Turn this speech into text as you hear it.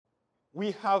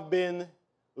We have been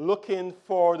looking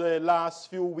for the last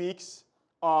few weeks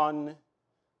on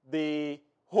the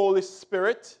Holy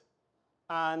Spirit,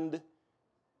 and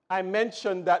I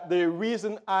mentioned that the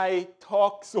reason I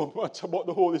talk so much about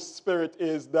the Holy Spirit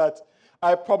is that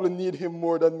I probably need him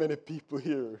more than many people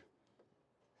here.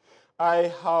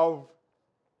 I have,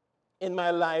 in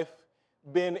my life,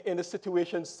 been in a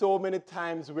situation so many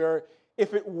times where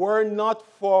if it were not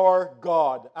for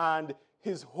God and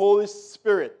his Holy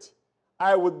Spirit,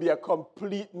 I would be a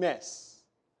complete mess.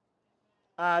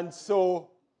 And so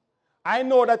I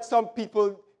know that some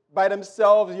people by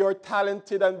themselves, you're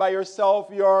talented, and by yourself,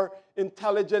 you're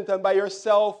intelligent, and by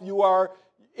yourself, you are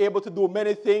able to do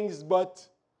many things. But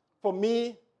for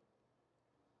me,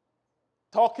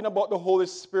 talking about the Holy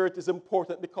Spirit is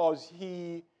important because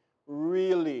he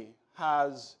really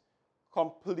has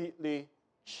completely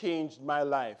changed my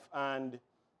life. And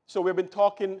so we've been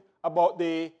talking about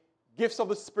the gifts of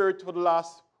the Spirit for the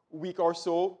last week or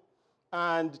so.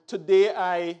 And today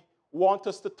I want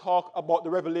us to talk about the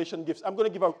revelation gifts. I'm going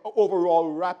to give an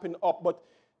overall wrapping up, but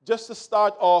just to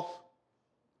start off,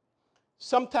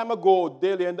 some time ago,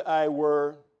 Daly and I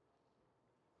were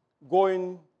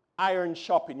going iron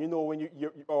shopping. You know, when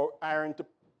your iron to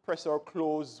press our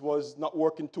clothes was not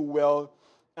working too well,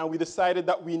 and we decided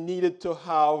that we needed to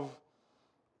have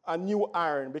a new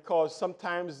iron because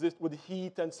sometimes it would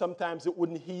heat and sometimes it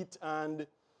wouldn't heat. And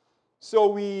so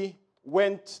we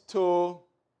went to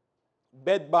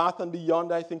Bed Bath &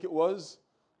 Beyond, I think it was,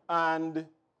 and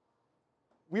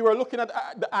we were looking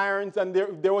at the irons, and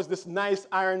there was this nice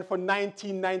iron for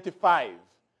 $19.95,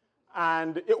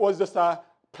 and it was just a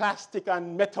plastic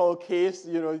and metal case,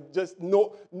 you know, just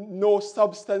no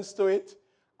substance to it.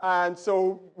 And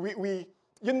so you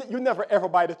never ever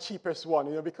buy the cheapest one,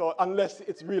 you know, because unless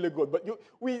it's really good. But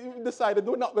we decided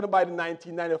we're not going to buy the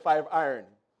 $19.95 iron,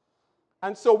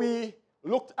 and so we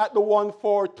looked at the one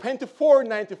for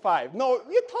 $24.95. Now,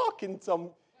 we're talking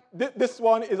this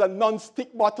one is a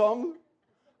non-stick bottom,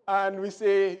 and we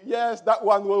say, yes, that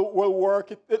one will work.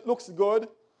 It looks good.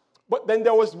 But then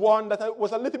there was one that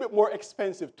was a little bit more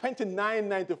expensive,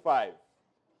 $29.95.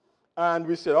 And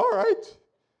we said, all right,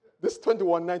 this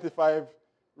 $21.95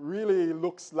 really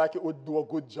looks like it would do a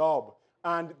good job.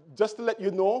 And just to let you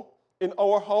know, in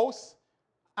our house,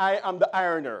 I am the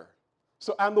ironer.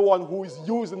 So I'm the one who is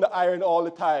using the iron all the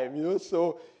time, you know.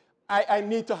 So I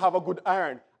need to have a good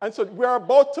iron. And so we're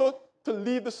about to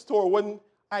leave the store when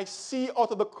I see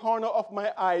out of the corner of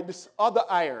my eye this other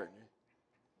iron.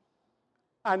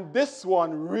 And this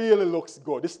one really looks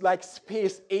good. It's like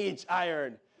space age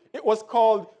iron. It was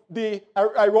called I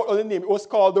wrote on the name, it was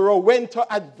called the Rowenta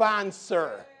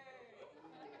Advancer.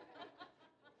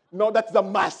 No, that's the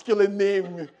masculine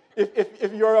name.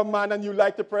 If you're a man and you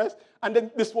like to press. And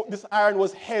then this iron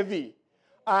was heavy.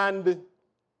 And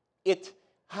it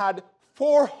had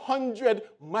 400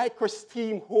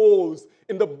 micro-steam holes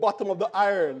in the bottom of the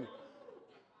iron.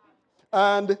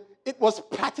 And it was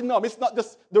platinum. It's not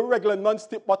just the regular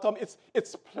non-stick bottom.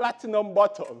 It's platinum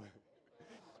bottom.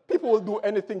 People will do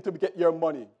anything to get your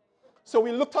money. So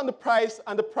we looked on the price,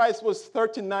 and the price was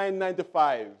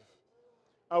 $39.95.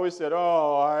 And we said,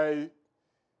 I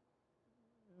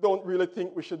don't really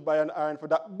think we should buy an iron for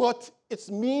that. But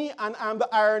it's me, and I'm the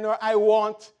ironer. I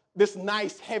want this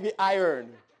nice, heavy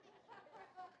iron.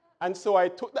 And so I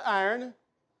took the iron.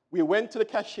 We went to the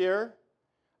cashier,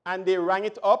 and they rang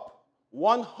it up,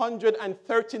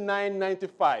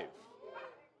 $139.95.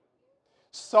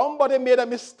 Somebody made a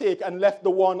mistake and left the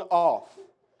one off.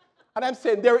 And I'm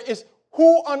saying,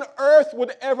 who on earth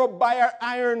would ever buy an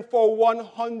iron for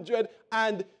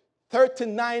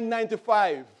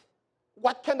 $139.95?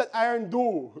 What can that iron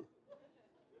do?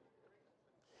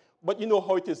 But you know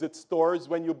how it is at stores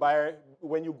when you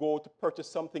go to purchase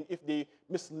something, if they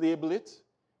mislabel it,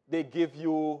 they give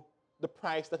you the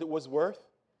price that it was worth.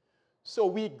 So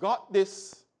we got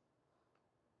this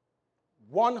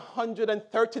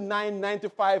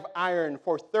 $139.95 iron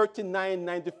for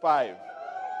 $39.95.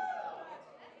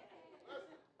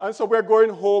 And so we're going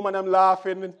home, and I'm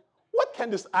laughing. What can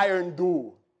this iron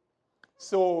do?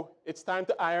 So it's time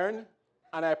to iron,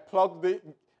 and I plug the.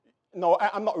 No,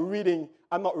 I'm not reading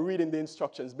the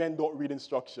instructions. Men don't read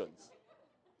instructions.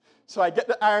 So I get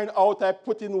the iron out. I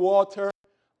put in water.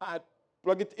 I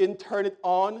plug it in, turn it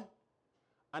on,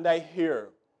 and I hear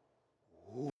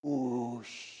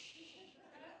whoosh.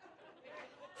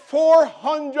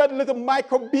 400 little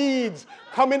micro beads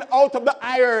coming out of the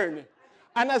iron.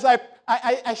 And as I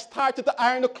started to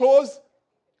iron the clothes,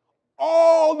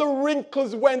 all the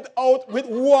wrinkles went out with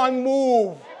one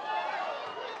move.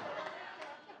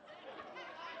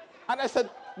 And I said,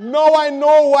 Now I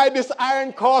know why this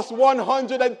iron costs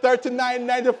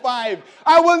 $139.95.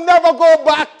 I will never go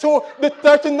back to the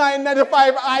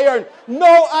 $39.95 iron.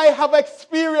 Now I have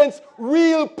experienced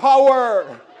real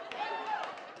power.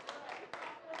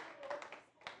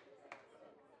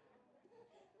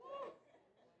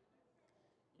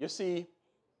 You see,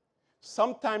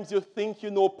 sometimes you think you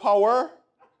know power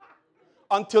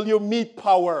until you meet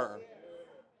power.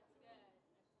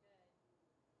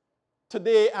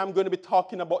 Today, I'm going to be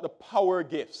talking about the power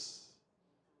gifts.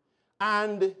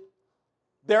 And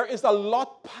there is a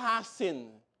lot passing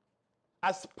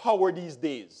as power these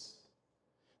days.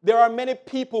 There are many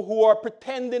people who are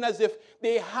pretending as if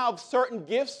they have certain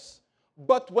gifts,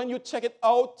 but when you check it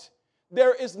out,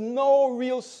 there is no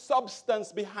real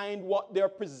substance behind what they're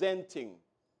presenting.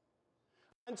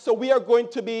 And so we are going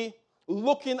to be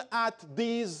looking at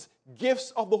these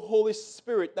gifts of the Holy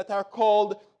Spirit that are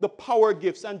called the power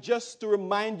gifts. And just to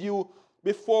remind you,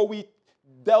 before we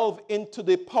delve into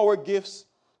the power gifts,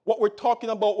 what we're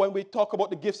talking about when we talk about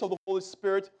the gifts of the Holy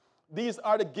Spirit, these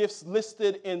are the gifts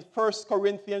listed in 1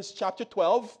 Corinthians chapter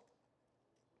 12,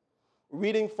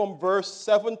 reading from verse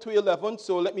 7 to 11.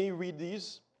 So let me read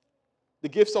these. The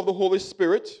gifts of the Holy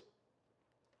Spirit.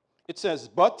 It says,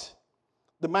 but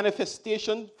the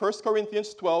manifestation, 1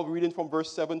 Corinthians 12, reading from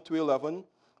verse 7 to 11,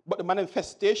 but the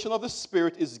manifestation of the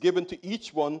Spirit is given to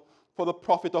each one for the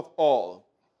profit of all.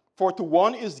 For to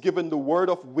one is given the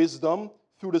word of wisdom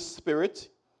through the Spirit,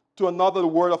 to another the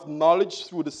word of knowledge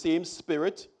through the same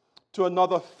Spirit, to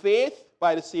another faith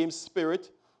by the same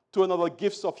Spirit, to another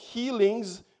gifts of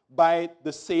healings by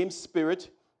the same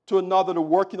Spirit, to another the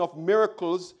working of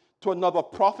miracles, to another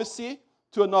prophecy,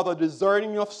 to another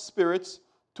discerning of spirits,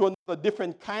 to another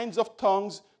different kinds of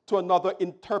tongues, to another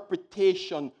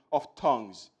interpretation of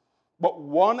tongues. But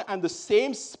one and the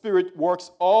same Spirit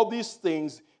works all these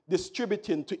things,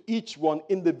 distributing to each one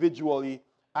individually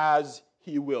as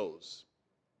he wills.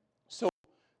 So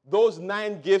those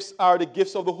 9 gifts are the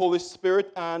gifts of the Holy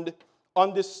Spirit. And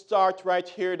on this chart right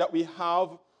here that we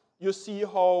have, you see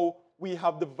how we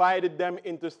have divided them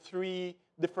into 3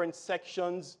 different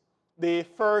sections. The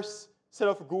first set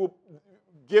of group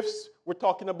gifts we're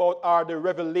talking about are the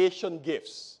revelation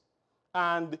gifts.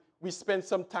 And we spent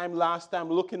some time last time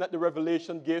looking at the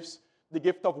revelation gifts, the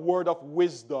gift of word of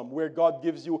wisdom, where God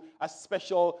gives you a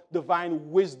special divine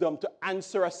wisdom to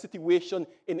answer a situation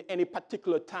in any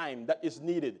particular time that is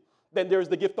needed. Then there's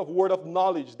the gift of word of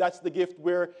knowledge. That's the gift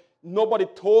where nobody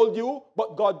told you,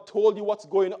 but God told you what's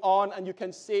going on, and you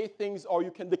can say things or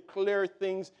you can declare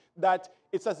things that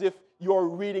it's as if you're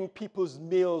reading people's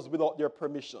mails without their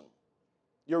permission.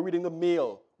 You're reading the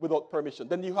mail without permission.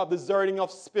 Then you have discerning of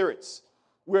spirits,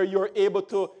 where you're able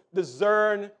to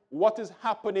discern what is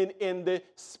happening in the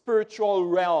spiritual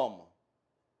realm.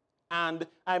 And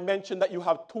I mentioned that you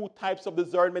have 2 types of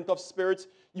discernment of spirits.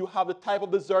 You have the type of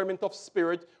discernment of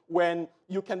spirit when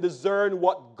you can discern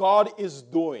what God is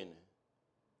doing.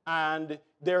 And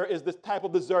there is the type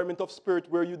of discernment of spirit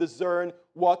where you discern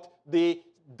what the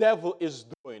devil is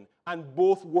doing. And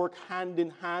both work hand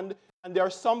in hand. And there are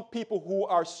some people who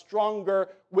are stronger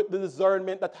with the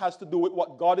discernment that has to do with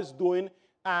what God is doing,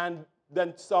 and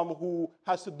then some who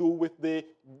has to do with the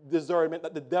discernment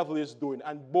that the devil is doing.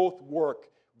 And both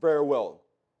work very well.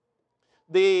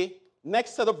 The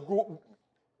next set of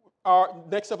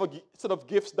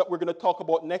gifts that we're going to talk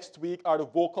about next week are the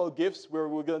vocal gifts, where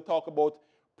we're going to talk about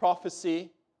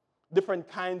prophecy, different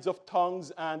kinds of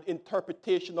tongues, and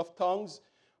interpretation of tongues.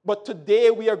 But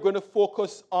today we are going to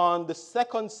focus on the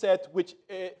second set, which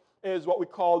is what we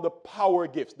call the power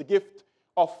gifts. The gift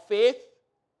of faith,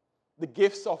 the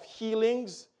gifts of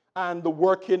healings, and the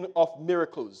working of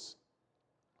miracles.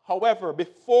 However,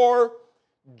 before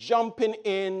jumping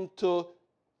into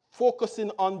focusing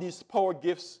on these power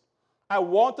gifts, I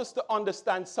want us to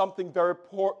understand something very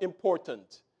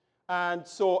important. And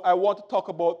so I want to talk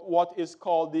about what is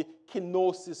called the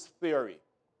kenosis theory.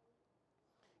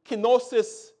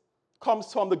 Kenosis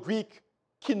comes from the Greek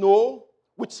keno,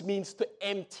 which means to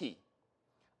empty.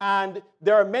 And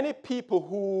there are many people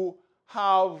who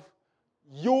have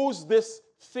used this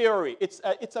theory. It's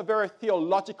a very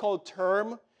theological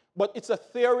term, but it's a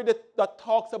theory that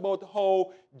talks about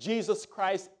how Jesus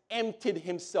Christ emptied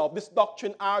himself. This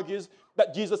doctrine argues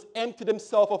that Jesus emptied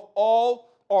himself of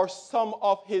all or some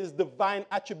of his divine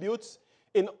attributes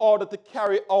in order to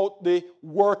carry out the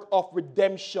work of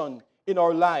redemption in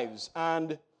our lives.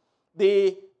 And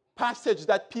the passage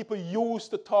that people use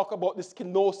to talk about this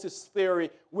kenosis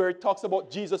theory, where it talks about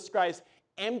Jesus Christ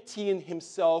emptying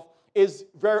himself, is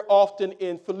very often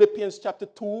in Philippians chapter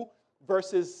 2,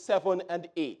 verses 7 and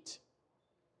 8.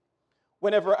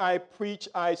 whenever I preach,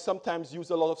 I sometimes use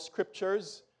a lot of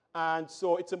scriptures. And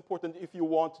so it's important if you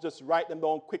want to just write them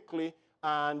down quickly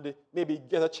and maybe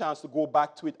get a chance to go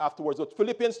back to it afterwards. But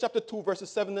Philippians chapter 2, verses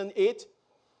 7 and 8.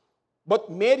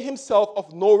 But made himself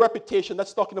of no reputation,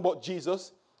 that's talking about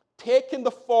Jesus, taking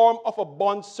the form of a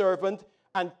bondservant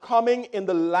and coming in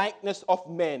the likeness of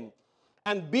men.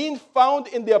 And being found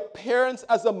in the appearance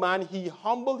as a man, he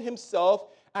humbled himself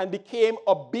and became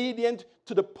obedient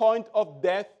to the point of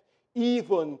death,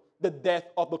 even the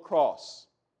death of the cross.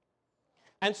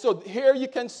 And so here you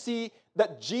can see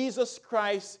that Jesus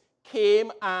Christ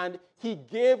came and he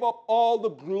gave up all the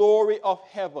glory of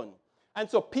heaven. And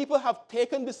so people have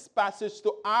taken this passage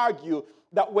to argue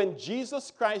that when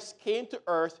Jesus Christ came to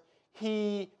earth,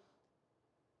 he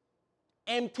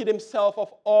emptied himself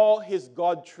of all his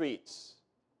God traits.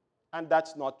 And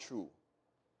that's not true.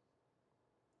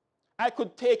 I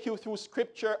could take you through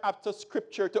scripture after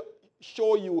scripture to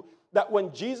show you that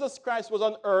when Jesus Christ was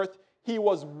on earth, he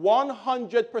was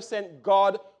 100%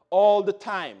 God all the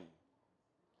time.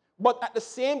 But at the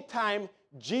same time,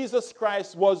 Jesus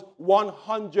Christ was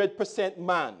 100%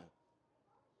 man.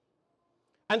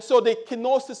 And so the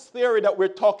kenosis theory that we're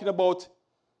talking about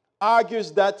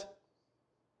argues that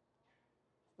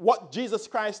what Jesus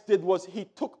Christ did was he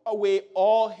took away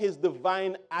all his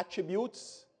divine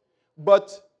attributes,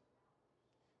 but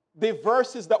the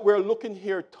verses that we're looking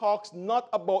here talks not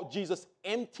about Jesus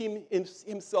emptying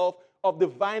himself of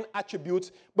divine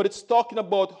attributes, but it's talking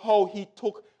about how he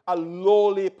took a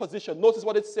lowly position. Notice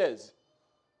what it says.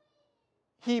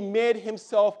 He made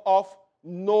himself of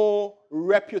no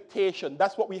reputation.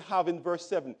 That's what we have in verse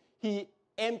 7. He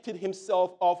emptied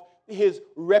himself of his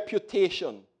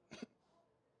reputation.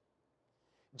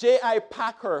 J.I.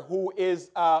 Packer, who is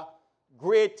a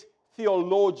great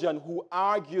theologian who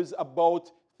argues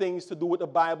about things to do with the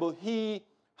Bible, he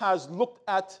has looked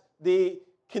at the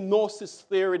kenosis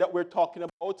theory that we're talking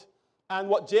about. And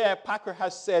what J.I. Packer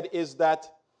has said is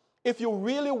that if you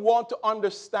really want to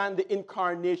understand the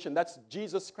incarnation, that's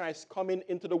Jesus Christ coming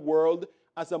into the world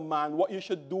as a man, what you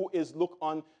should do is look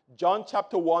on John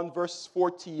chapter 1, verse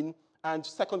 14, and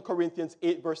 2 Corinthians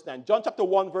 8, verse 9. John chapter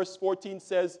 1, verse 14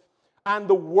 says, "And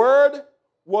the Word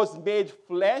was made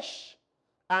flesh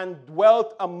and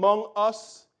dwelt among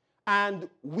us, and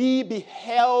we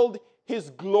beheld his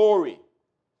glory.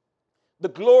 The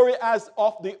glory as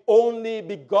of the only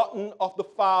begotten of the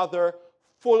Father,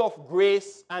 full of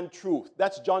grace and truth."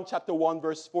 That's John chapter 1,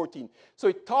 verse 14. So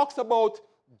it talks about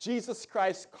Jesus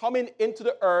Christ coming into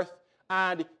the earth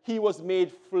and he was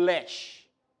made flesh.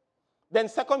 Then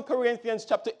 2 Corinthians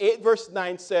chapter 8, verse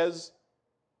 9 says,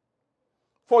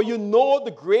 "For you know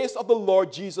the grace of the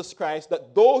Lord Jesus Christ,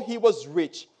 that though he was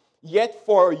rich, yet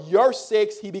for your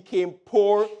sakes he became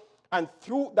poor, and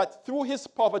through his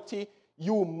poverty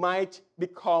you might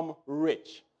become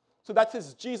rich." So that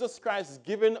is Jesus Christ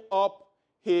giving up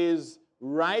his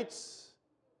rights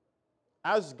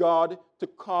as God to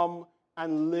come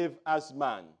and live as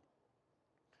man.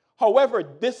 However,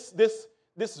 this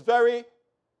very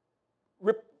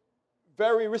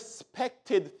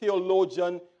respected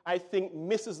theologian, I think,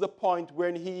 misses the point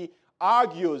when he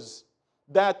argues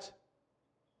that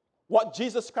what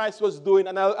Jesus Christ was doing,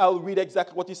 and I'll read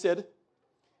exactly what he said.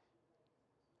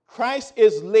 Christ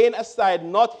is laying aside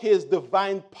not his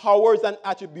divine powers and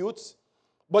attributes,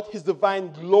 but his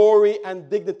divine glory and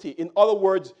dignity. In other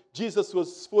words, Jesus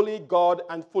was fully God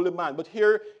and fully man. But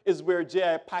here is where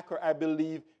J.I. Packer, I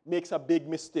believe, makes a big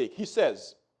mistake. He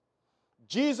says,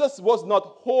 Jesus was not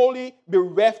wholly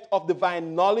bereft of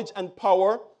divine knowledge and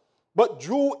power, but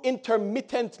drew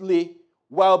intermittently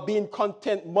while being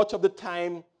content much of the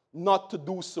time not to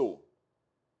do so.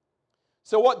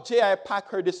 So what J.I.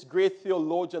 Packer, this great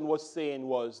theologian, was saying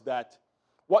was that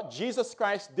what Jesus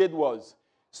Christ did was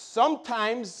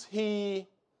sometimes he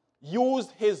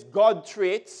used his God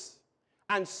traits,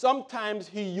 and sometimes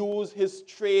he used his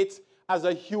traits as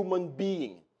a human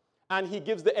being. And he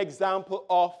gives the example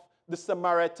of the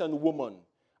Samaritan woman.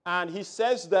 And he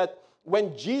says that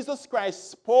when Jesus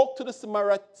Christ spoke to the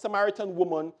Samaritan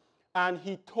woman and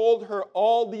he told her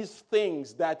all these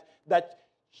things that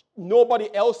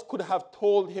nobody else could have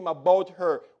told him about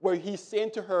her, where he's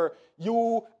saying to her,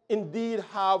 "You indeed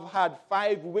have had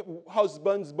 5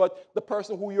 husbands, but the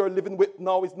person who you're living with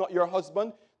now is not your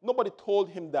husband." Nobody told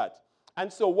him that.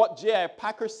 And so what J.I.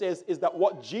 Packer says is that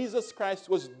what Jesus Christ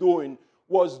was doing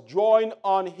was drawing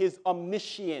on his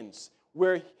omniscience,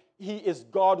 where he is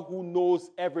God who knows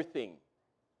everything.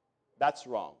 That's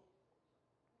wrong.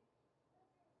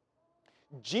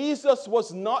 Jesus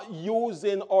was not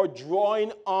using or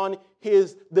drawing on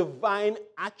his divine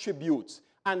attributes.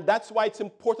 And that's why it's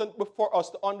important for us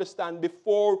to understand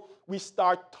before we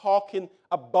start talking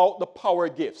about the power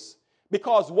gifts.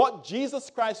 Because what Jesus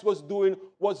Christ was doing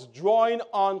was drawing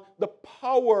on the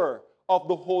power of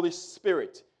the Holy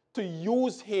Spirit to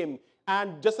use him.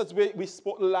 And just as we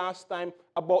spoke last time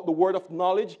about the word of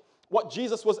knowledge, what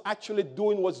Jesus was actually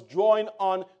doing was drawing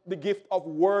on the gift of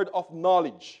word of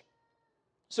knowledge.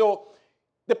 So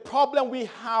the problem we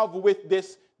have with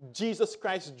this Jesus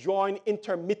Christ drawing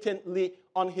intermittently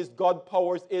on his God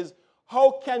powers is,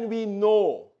 how can we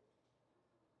know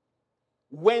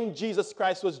when Jesus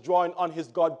Christ was drawing on his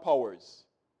God powers?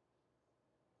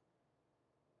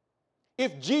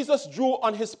 If Jesus drew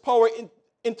on his power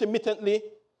intermittently,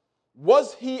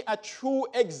 was he a true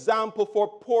example for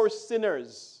poor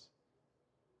sinners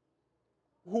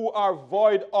who are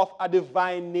void of a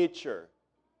divine nature?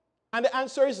 And the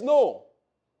answer is no.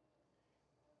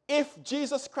 If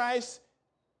Jesus Christ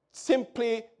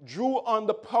simply drew on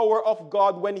the power of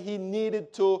God when he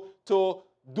needed to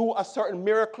do a certain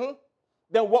miracle,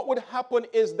 then what would happen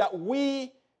is that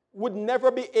we would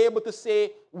never be able to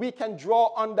say we can draw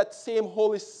on that same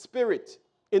Holy Spirit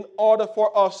in order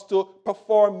for us to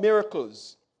perform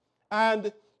miracles.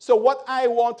 And so what I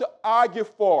want to argue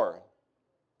for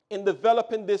in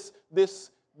developing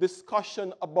this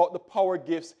discussion about the power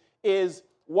gifts is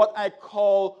what I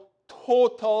call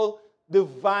total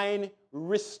divine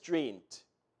restraint.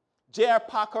 J.I.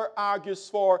 Packer argues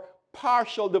for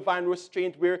partial divine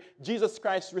restraint, where Jesus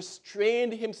Christ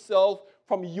restrained himself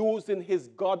from using his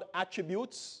God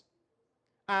attributes,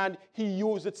 and he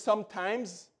used it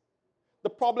sometimes. The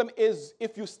problem is,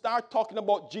 if you start talking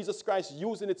about Jesus Christ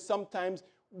using it sometimes,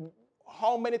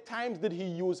 how many times did he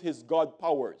use his God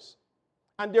powers?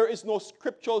 And there is no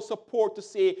scriptural support to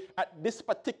say at this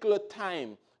particular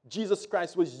time Jesus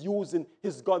Christ was using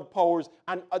his God powers,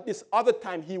 and at this other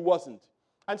time he wasn't.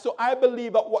 And so I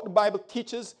believe that what the Bible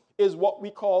teaches is what we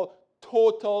call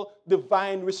total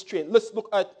divine restraint. Let's look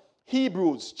at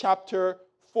Hebrews chapter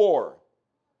 4.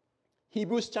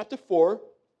 Hebrews chapter 4,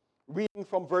 reading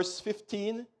from verse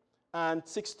 15 and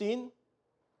 16.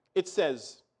 It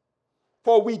says,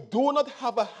 "For we do not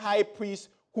have a high priest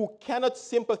who cannot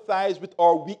sympathize with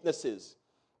our weaknesses,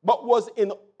 but was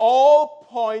in all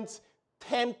points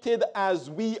tempted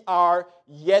as we are,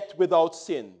 yet without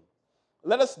sin.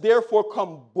 Let us therefore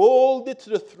come boldly to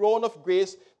the throne of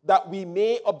grace, that we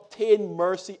may obtain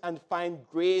mercy and find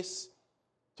grace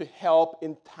to help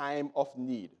in time of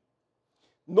need."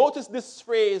 Notice this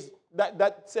phrase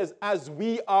that says, "as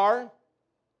we are."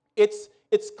 It's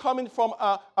coming from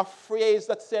a phrase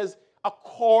that says,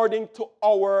 "according to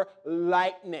our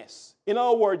likeness." In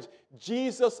other words,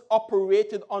 Jesus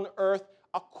operated on earth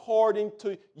according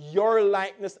to your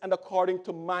likeness and according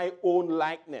to my own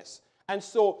likeness. And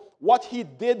so what he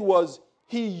did was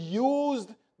he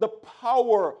used the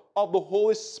power of the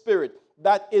Holy Spirit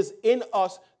that is in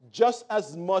us just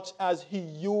as much as he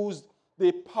used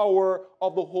the power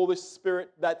of the Holy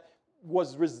Spirit that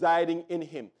was residing in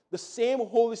him. The same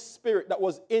Holy Spirit that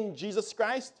was in Jesus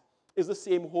Christ is the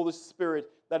same Holy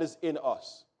Spirit that is in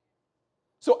us.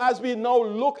 So as we now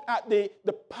look at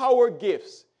the power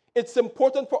gifts, it's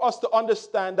important for us to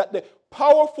understand that the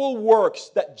powerful works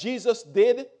that Jesus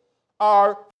did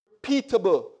are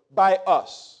repeatable by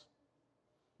us.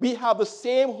 We have the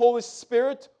same Holy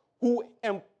Spirit who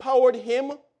empowered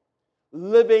him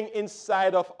living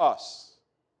inside of us.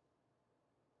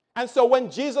 And so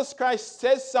when Jesus Christ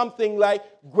says something like,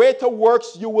 "greater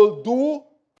works you will do,"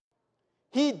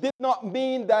 he did not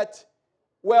mean that,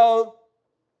 well,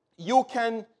 you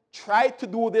can try to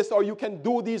do this or you can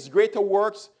do these greater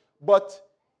works, but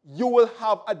you will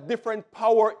have a different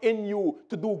power in you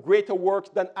to do greater works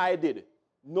than I did.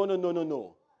 No, no, no, no,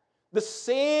 no. The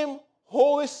same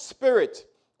Holy Spirit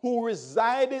who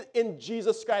resided in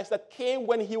Jesus Christ, that came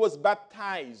when he was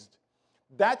baptized,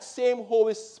 that same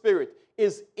Holy Spirit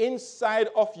is inside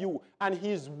of you, and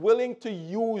he's willing to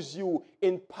use you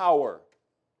in power.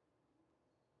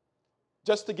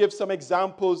 Just to give some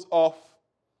examples of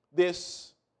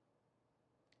this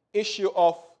issue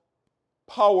of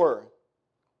power,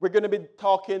 we're going to be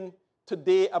talking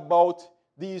today about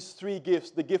these three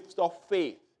gifts: the gifts of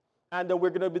faith, and then we're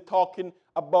going to be talking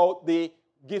about the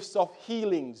gifts of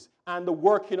healings and the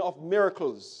working of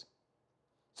miracles.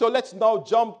 So let's now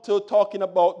jump to talking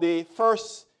about the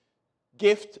first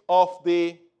gift of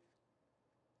the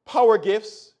power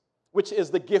gifts, which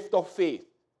is the gift of faith.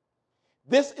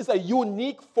 This is a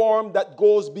unique form that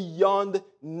goes beyond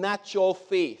natural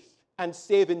faith and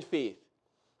saving faith.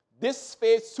 This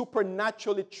faith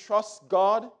supernaturally trusts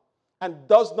God and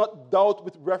does not doubt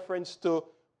with reference to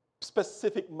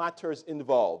specific matters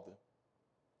involved.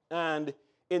 And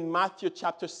in Matthew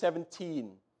chapter 17,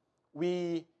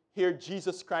 we hear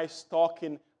Jesus Christ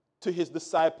talking to his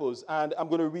disciples. And I'm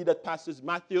going to read that passage,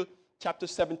 Matthew chapter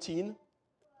 17.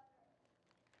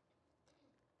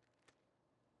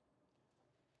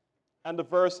 And the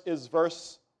verse is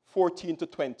verse 14 to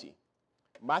 20.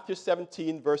 Matthew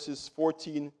 17, verses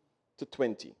 14 to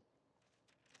 20.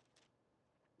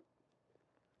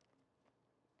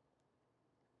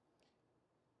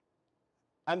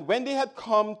 And when they had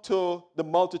come to the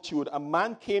multitude, a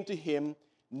man came to him,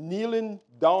 kneeling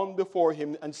down before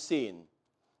him and saying,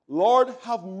 Lord,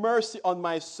 have mercy on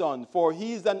my son, for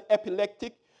he is an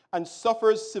epileptic and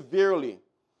suffers severely.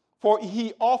 For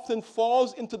he often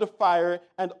falls into the fire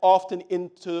and often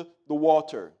into the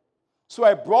water. So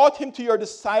I brought him to your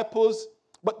disciples,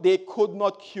 but they could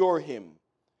not cure him.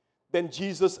 Then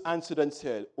Jesus answered and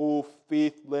said, O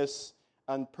faithless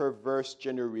and perverse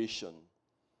generation,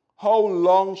 how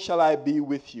long shall I be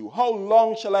with you? How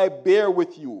long shall I bear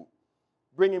with you?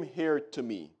 Bring him here to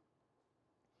me.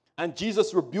 And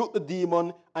Jesus rebuked the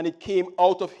demon, and it came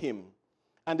out of him.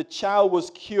 And the child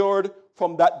was cured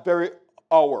from that very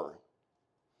hour.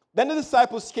 Then the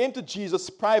disciples came to Jesus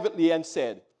privately and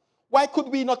said, Why could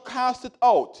we not cast it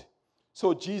out?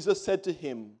 So Jesus said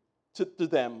to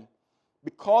them,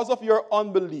 Because of your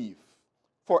unbelief.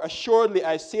 For assuredly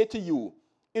I say to you,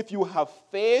 if you have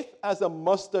faith as a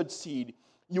mustard seed,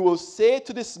 you will say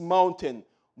to this mountain,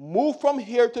 Move from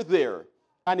here to there,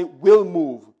 and it will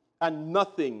move, and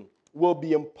nothing will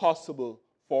be impossible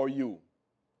for you.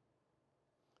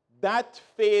 That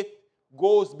faith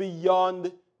goes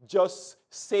beyond just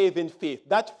saving faith.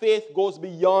 That faith goes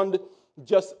beyond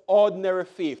just ordinary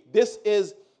faith. This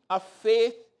is a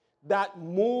faith that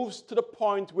moves to the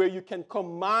point where you can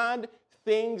command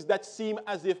things that seem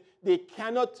as if they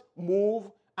cannot move,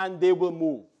 and they will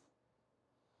move.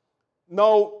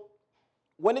 Now,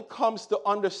 when it comes to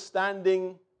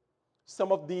understanding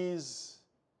some of these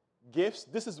gifts,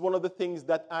 this is one of the things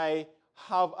that I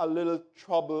have a little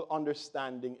trouble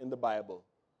understanding in the Bible.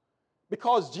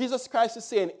 Because Jesus Christ is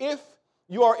saying, if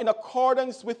you are in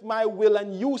accordance with my will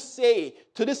and you say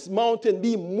to this mountain,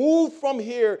 be moved from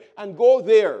here and go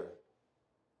there,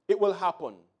 it will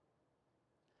happen.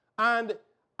 And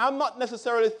I'm not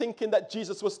necessarily thinking that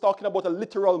Jesus was talking about a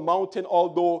literal mountain,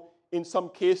 although in some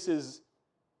cases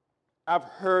I've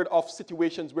heard of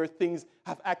situations where things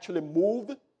have actually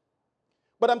moved.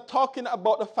 But I'm talking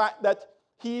about the fact that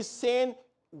he's saying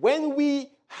when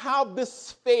we have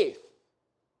this faith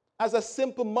as a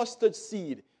simple mustard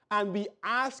seed and we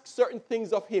ask certain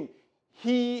things of him,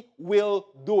 he will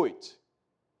do it.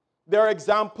 There are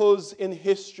examples in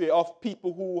history of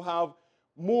people who have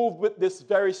moved with this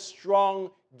very strong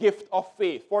gift of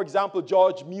faith. For example,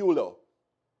 George Mueller.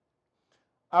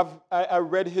 I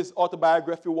read his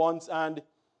autobiography once, and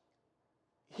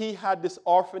he had this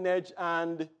orphanage,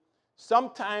 and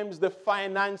sometimes the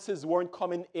finances weren't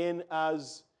coming in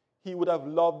as he would have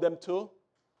loved them to.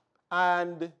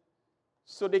 And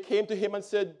so they came to him and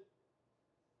said,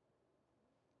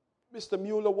 Mr.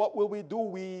 Mueller, what will we do?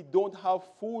 We don't have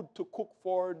food to cook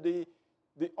for the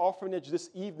orphanage this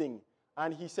evening.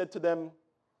 And he said to them,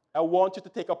 I want you to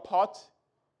take a pot,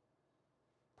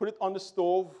 put it on the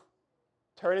stove,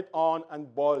 turn it on,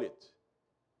 and boil it.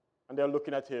 And they're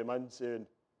looking at him and saying,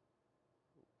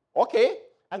 okay.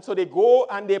 And so they go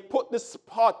and they put this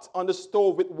pot on the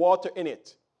stove with water in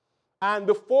it. And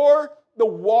before the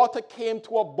water came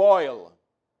to a boil,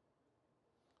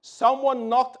 someone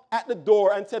knocked at the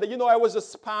door and said, I was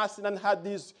just passing and had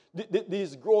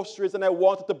these groceries and I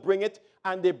wanted to bring it.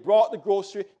 And they brought the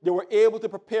grocery. They were able to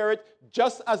prepare it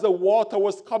just as the water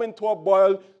was coming to a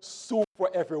boil, soup for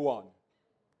everyone.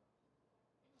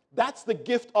 That's the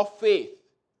gift of faith.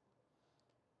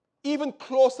 Even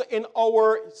closer in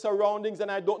our surroundings, and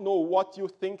I don't know what you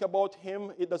think about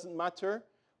him, it doesn't matter,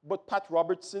 but Pat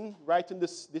Robertson, right in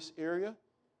this area,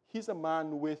 he's a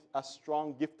man with a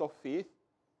strong gift of faith.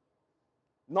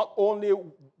 Not only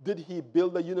did he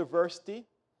build a university,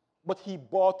 but he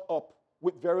bought up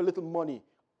with very little money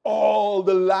all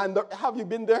the land. Have you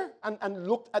been there and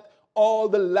looked at all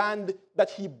the land that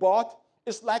he bought?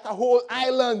 It's like a whole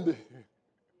island.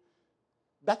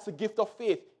 That's the gift of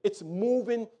faith. It's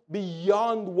moving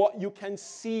beyond what you can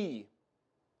see.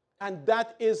 And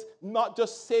that is not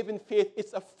just saving faith,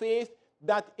 it's a faith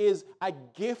that is a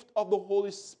gift of the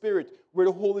Holy Spirit, where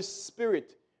the Holy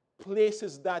Spirit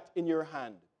places that in your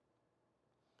hand.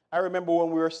 I remember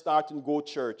when we were starting Go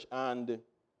Church, and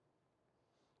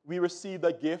we received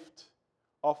a gift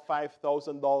of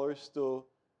 $5,000 to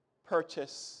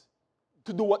purchase,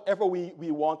 to do whatever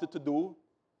we wanted to do.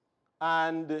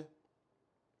 And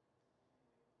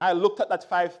I looked at that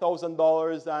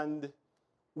 $5,000, and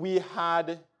we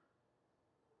had,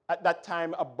 at that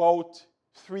time, about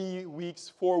 3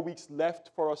 weeks, 4 weeks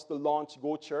left for us to launch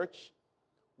Go Church.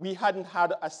 We hadn't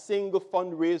had a single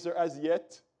fundraiser as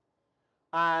yet.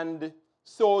 And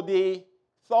so the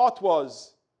thought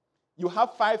was, you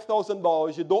have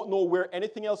 $5,000, you don't know where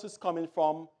anything else is coming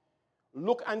from,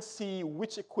 look and see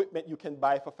which equipment you can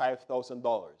buy for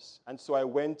 $5,000. And so I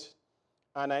went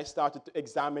and I started to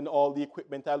examine all the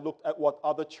equipment. I looked at what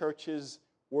other churches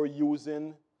were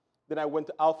using. Then I went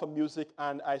to Alpha Music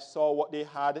and I saw what they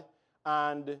had.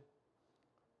 And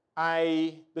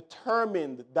I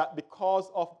determined that because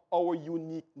of our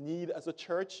unique need as a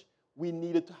church, we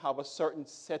needed to have a certain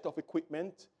set of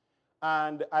equipment.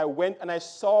 And I went and I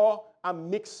saw a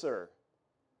mixer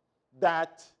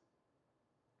that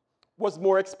was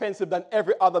more expensive than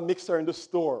every other mixer in the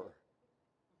store.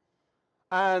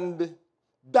 And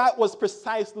that was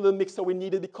precisely the mixer we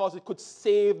needed because it could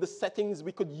save the settings.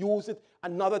 We could use it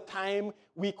another time.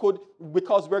 We could,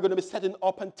 because we're going to be setting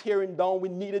up and tearing down, we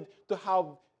needed to have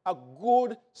a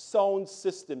good sound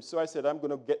system. So I said, I'm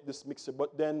going to get this mixer.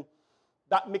 But then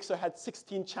that mixer had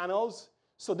 16 channels.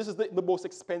 So this is the most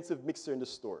expensive mixer in the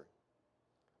store.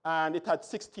 And it had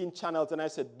 16 channels. And I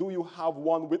said, do you have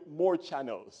one with more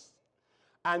channels?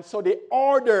 And so they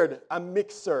ordered a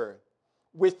mixer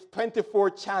with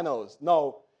 24 channels.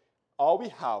 Now, all we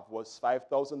have was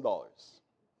 $5,000.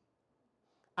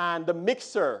 And the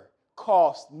mixer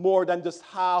cost more than just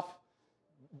half,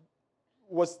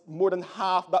 was more than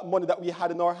half that money that we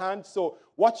had in our hands. So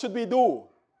what should we do?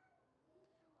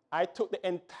 I took the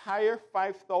entire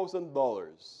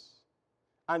 $5,000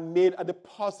 and made a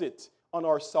deposit on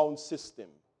our sound system,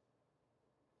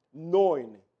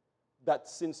 knowing that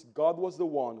since God was the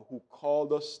one who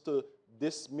called us to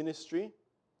this ministry,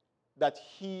 that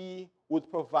he would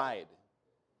provide.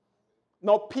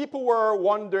 Now, people were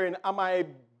wondering, am I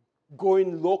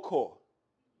going loco?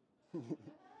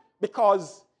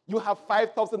 Because you have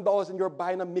 $5,000 and you're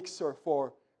buying a mixer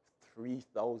for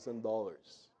 $3,000.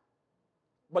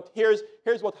 But here's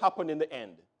what happened in the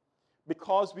end.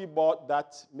 Because we bought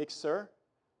that mixer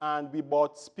and we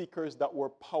bought speakers that were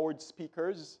powered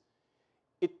speakers,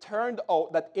 it turned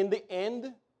out that in the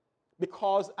end,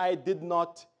 because I did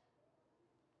not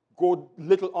go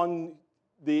little on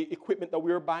the equipment that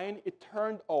we were buying, it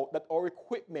turned out that our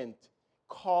equipment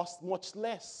cost much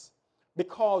less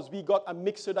because we got a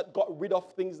mixer that got rid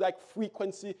of things like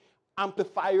frequency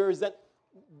amplifiers. That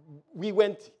we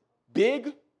went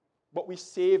big, but we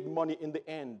saved money in the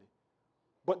end.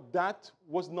 But that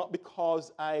was not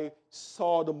because I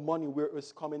saw the money where it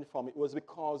was coming from. It was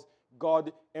because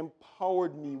God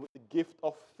empowered me with the gift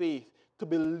of faith to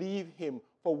believe him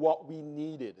for what we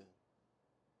needed.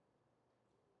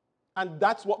 And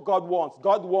that's what God wants.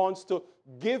 God wants to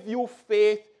give you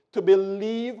faith to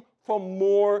believe for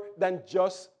more than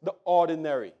just the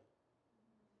ordinary.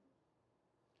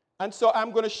 And so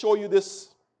I'm going to show you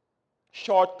this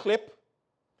short clip.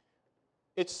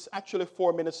 It's actually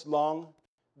 4 minutes long,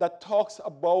 that talks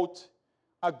about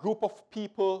a group of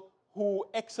people who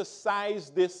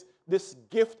exercise this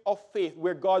gift of faith,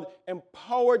 where God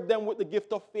empowered them with the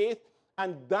gift of faith,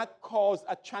 and that caused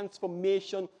a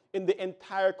transformation in the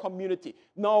entire community.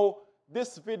 Now,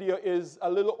 this video is a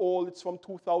little old. It's from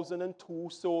 2002,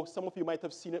 so some of you might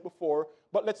have seen it before.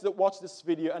 But let's watch this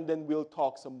video, and then we'll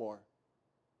talk some more.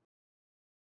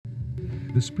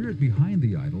 The spirit behind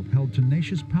the idol held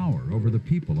tenacious power over the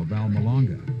people of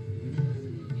Almalonga.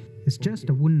 It's just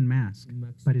a wooden mask,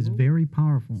 but it's very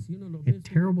powerful, a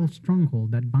terrible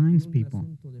stronghold that binds people.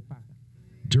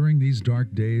 During these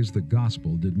dark days, the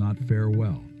gospel did not fare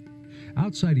well.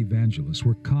 Outside evangelists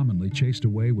were commonly chased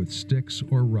away with sticks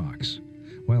or rocks,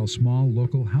 while small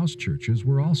local house churches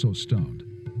were also stoned.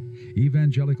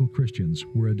 Evangelical Christians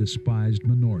were a despised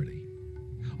minority.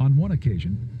 On one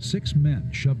occasion, 6 men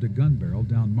shoved a gun barrel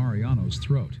down Mariano's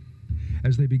throat.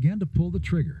 As they began to pull the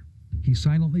trigger, he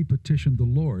silently petitioned the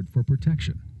Lord for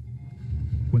protection.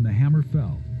 When the hammer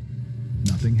fell,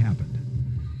 nothing happened.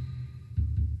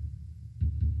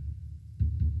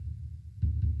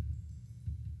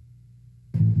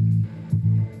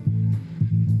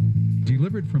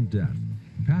 Delivered from death,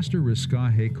 Pastor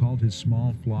Riscahe called his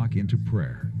small flock into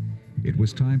prayer. It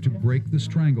was time to break the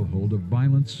stranglehold of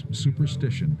violence,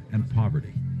 superstition, and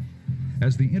poverty.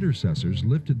 As the intercessors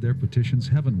lifted their petitions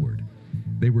heavenward,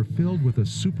 they were filled with a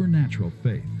supernatural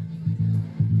faith.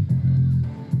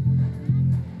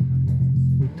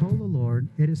 We told the Lord,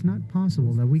 it is not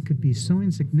possible that we could be so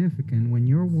insignificant when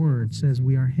your word says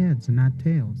we are heads and not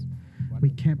tails. We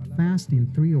kept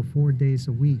fasting 3 or 4 days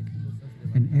a week,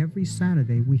 and every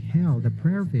Saturday we held a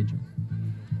prayer vigil.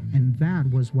 And that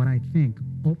was what I think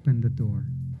opened the door.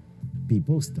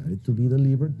 People started to be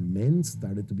delivered, men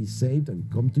started to be saved and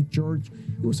come to church.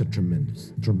 It was a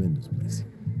tremendous, tremendous blessing.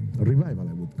 A revival,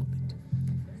 I would call it.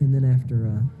 And then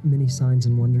after many signs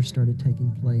and wonders started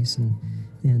taking place and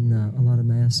a lot of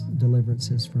mass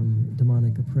deliverances from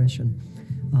demonic oppression,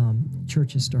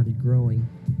 churches started growing.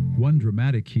 One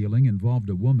dramatic healing involved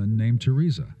a woman named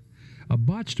Teresa. A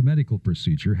botched medical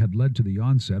procedure had led to the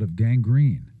onset of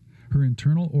gangrene. Her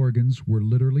internal organs were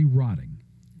literally rotting.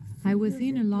 I was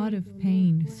in a lot of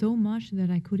pain, so much that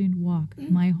I couldn't walk.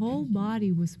 My whole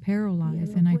body was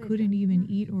paralyzed and I couldn't even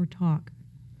eat or talk.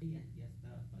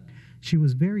 She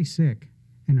was very sick,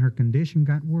 and her condition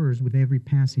got worse with every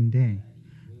passing day.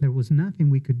 There was nothing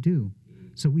we could do,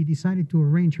 so we decided to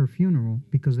arrange her funeral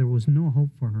because there was no hope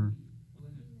for her.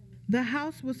 The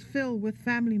house was filled with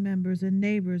family members and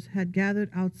neighbors had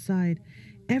gathered outside.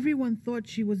 Everyone thought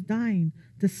she was dying.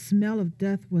 The smell of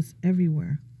death was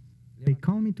everywhere. They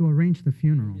called me to arrange the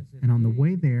funeral, and on the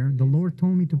way there, the Lord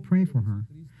told me to pray for her.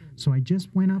 So I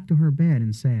just went up to her bed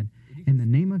and said, "In the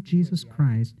name of Jesus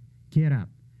Christ, get up."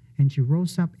 And she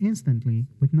rose up instantly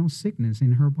with no sickness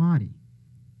in her body.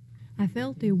 I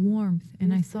felt a warmth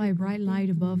and I saw a bright light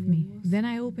above me. Then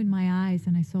I opened my eyes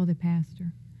and I saw the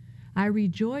pastor. I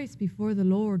rejoiced before the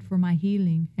Lord for my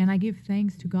healing, and I give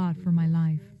thanks to God for my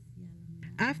life.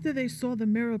 After they saw the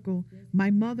miracle,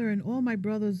 my mother and all my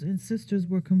brothers and sisters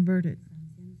were converted.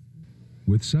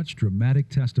 With such dramatic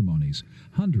testimonies,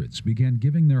 hundreds began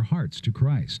giving their hearts to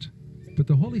Christ. But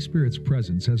the Holy Spirit's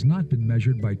presence has not been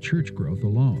measured by church growth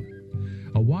alone.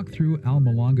 A walk through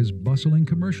Almalonga's bustling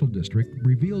commercial district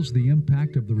reveals the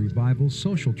impact of the revival's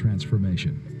social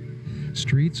transformation.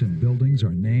 Streets and buildings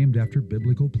are named after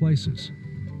biblical places.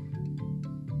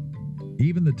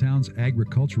 Even the town's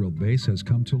agricultural base has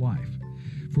come to life.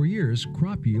 For years,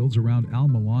 crop yields around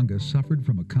Almalonga suffered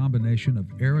from a combination of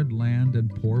arid land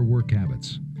and poor work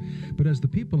habits. But as the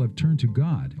people have turned to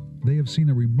God, they have seen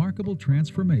a remarkable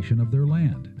transformation of their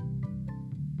land.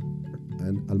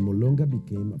 And Almalonga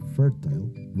became a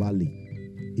fertile valley.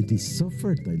 It is so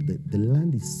fertile that the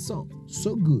land is so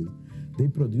good. They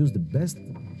produce the best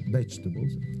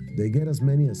vegetables. They get as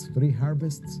many as 3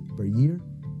 harvests per year.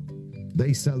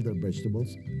 They sell their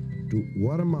vegetables to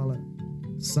Guatemala,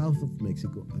 south of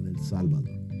Mexico, and El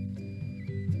Salvador.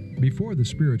 Before the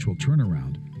spiritual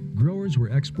turnaround, growers were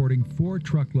exporting 4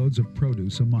 truckloads of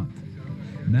produce a month.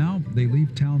 Now they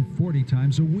leave town 40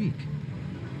 times a week.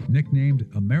 Nicknamed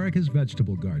America's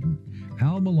Vegetable Garden,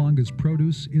 Almalonga's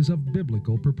produce is of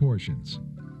biblical proportions.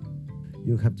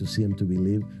 You have to see them to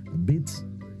believe. A beet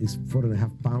is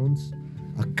 4.5 pounds.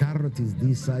 A carrot is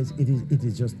this size. It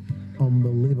is just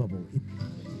unbelievable.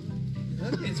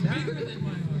 It's bigger than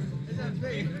my heart. Is that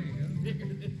big?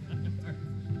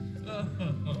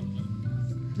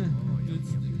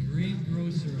 It's the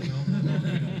greengrocer of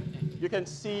Almalonga. You can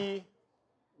see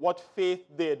what faith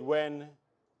did when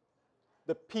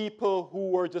the people who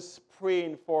were just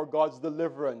praying for God's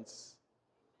deliverance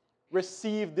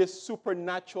received this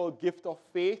supernatural gift of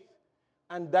faith,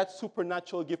 and that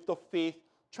supernatural gift of faith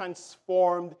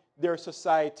transformed their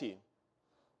society.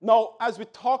 Now, as we're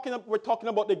talking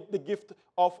about the gift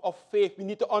of faith, we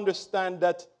need to understand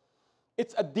that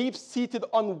it's a deep-seated,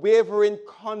 unwavering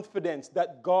confidence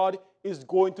that God is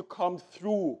going to come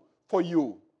through for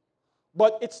you.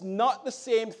 But it's not the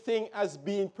same thing as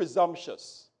being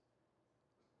presumptuous.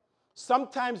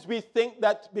 Sometimes we think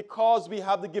that because we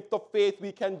have the gift of faith,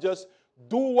 we can just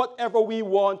do whatever we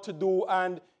want to do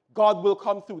and God will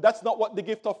come through. That's not what the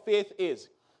gift of faith is.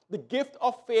 The gift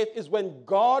of faith is when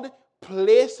God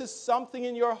places something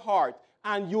in your heart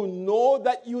and you know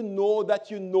that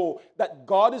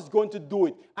God is going to do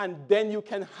it, and then you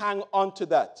can hang on to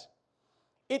that.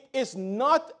 It is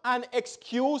not an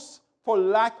excuse for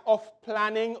lack of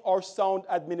planning or sound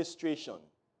administration.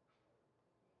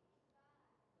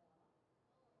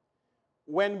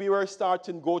 When we were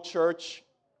starting Go Church,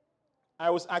 I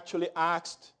was actually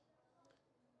asked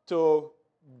to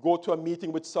go to a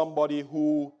meeting with somebody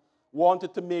who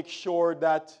wanted to make sure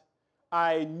that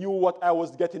I knew what I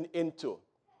was getting into.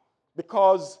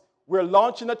 Because we're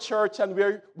launching a church and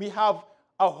we have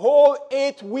a whole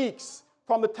 8 weeks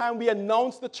from the time we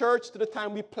announced the church to the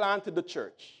time we planted the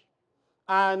church.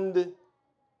 And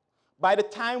by the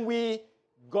time we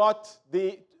got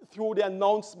through the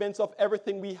announcements of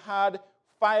everything, we had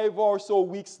 5 or so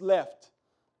weeks left.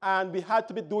 And we had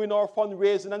to be doing our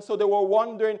fundraising. And so they were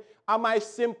wondering, am I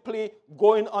simply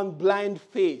going on blind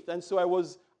faith? And so I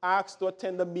was asked to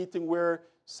attend a meeting where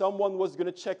someone was going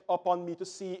to check up on me to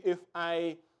see if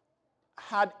I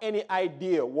had any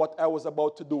idea what I was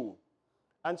about to do.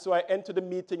 And so I entered the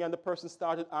meeting, and the person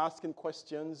started asking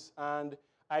questions, and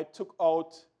I took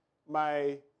out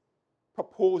my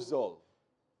proposal.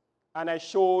 And I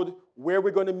showed where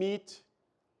we're going to meet,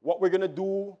 what we're going to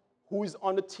do, who's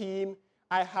on the team.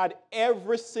 I had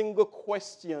every single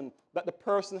question that the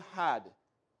person had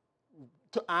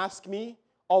to ask me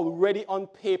already on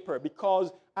paper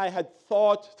because I had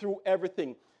thought through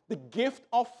everything. The gift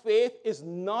of faith is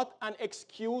not an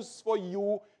excuse for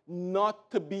you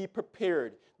not to be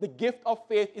prepared. The gift of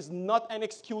faith is not an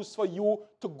excuse for you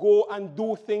to go and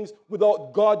do things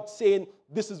without God saying,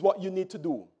 this is what you need to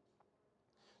do.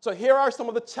 So here are some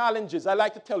of the challenges. I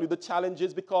like to tell you the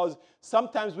challenges because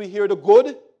sometimes we hear the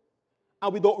good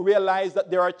and we don't realize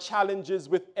that there are challenges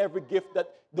with every gift that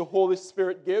the Holy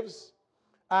Spirit gives.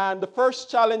 And the first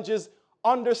challenge is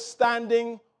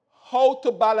understanding how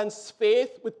to balance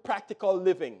faith with practical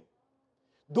living.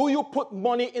 Do you put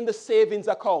money in the savings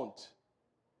account?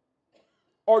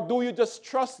 Or do you just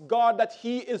trust God that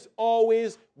He is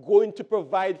always going to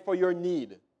provide for your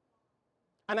need?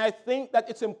 And I think that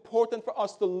it's important for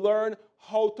us to learn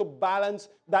how to balance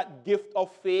that gift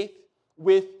of faith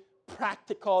with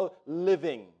practical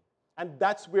living. And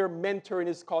that's where mentoring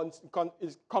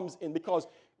comes in. Because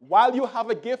while you have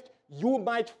a gift, you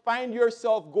might find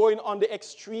yourself going on the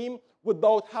extreme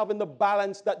without having the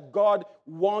balance that God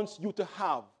wants you to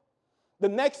have. The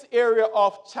next area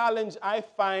of challenge I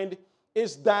find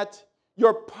is that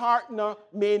your partner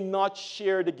may not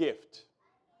share the gift.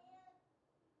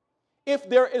 If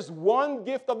there is one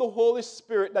gift of the Holy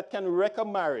Spirit that can wreck a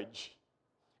marriage,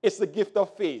 it's the gift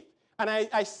of faith. And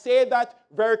I say that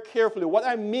very carefully. What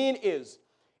I mean is,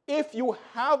 if you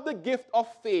have the gift of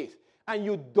faith and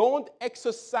you don't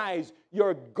exercise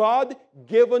your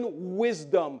God-given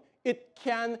wisdom, it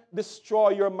can destroy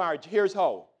your marriage. Here's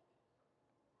how.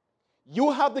 You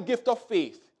have the gift of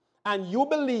faith and you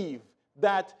believe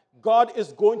that God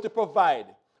is going to provide.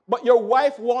 But your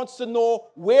wife wants to know,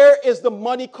 where is the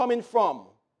money coming from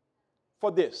for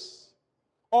this?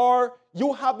 Or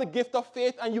you have the gift of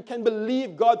faith and you can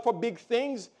believe God for big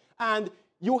things and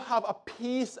you have a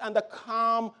peace and a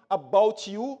calm about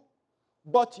you,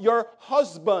 but your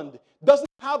husband doesn't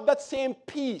have that same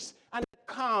peace and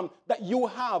calm that you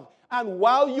have. And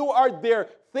while you are there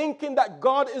thinking that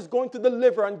God is going to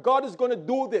deliver and God is going to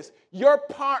do this, your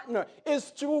partner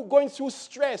is going through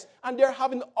stress and they're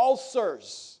having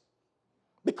ulcers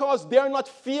because they're not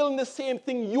feeling the same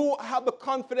thing you have the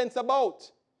confidence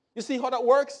about. You see how that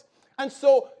works? And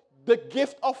so the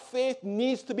gift of faith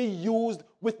needs to be used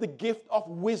with the gift of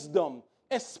wisdom,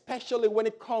 especially when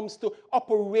it comes to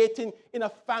operating in a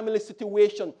family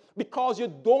situation, because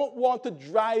you don't want to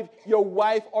drive your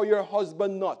wife or your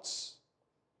husband nuts.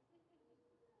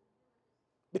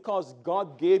 Because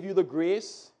God gave you the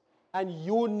grace, and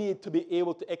you need to be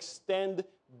able to extend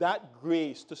that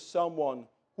grace to someone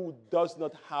who does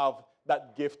not have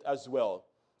that gift as well.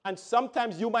 And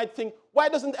sometimes you might think, why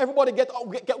doesn't everybody get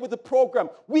with the program?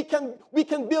 We can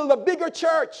build a bigger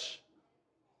church.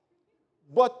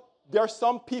 But there are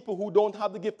some people who don't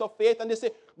have the gift of faith, and they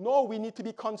say, no, we need to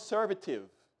be conservative.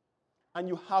 And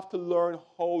you have to learn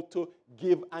how to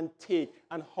give and take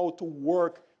and how to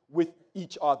work with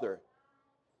each other.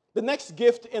 The next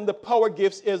gift in the power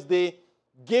gifts is the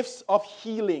gifts of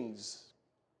healings.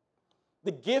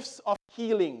 The gifts of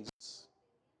healings.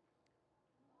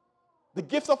 The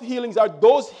gifts of healings are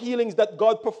those healings that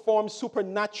God performs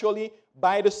supernaturally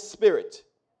by the Spirit.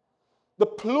 The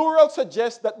plural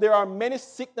suggests that there are many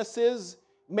sicknesses,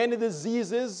 many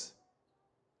diseases.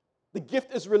 The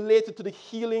gift is related to the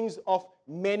healings of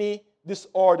many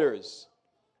disorders.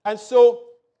 And so,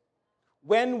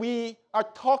 when we are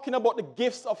talking about the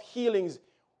gifts of healings,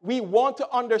 we want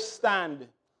to understand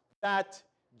that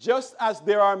just as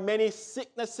there are many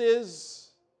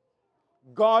sicknesses,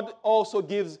 God also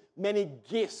gives many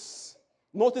gifts.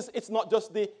 Notice it's not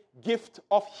just the gift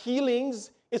of healings,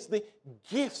 it's the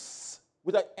gifts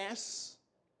with an S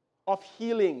of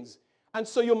healings. And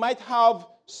so you might have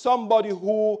somebody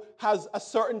who has a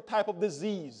certain type of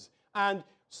disease. And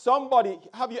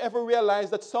have you ever realized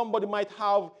that somebody might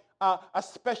have a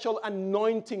special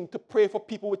anointing to pray for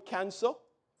people with cancer?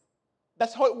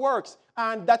 That's how it works.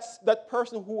 And that's that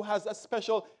person who has a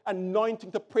special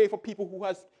anointing to pray for people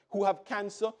who have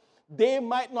cancer. They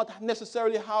might not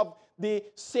necessarily have the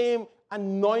same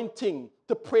anointing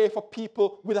to pray for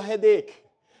people with a headache.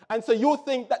 And so you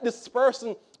think that this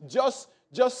person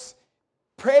just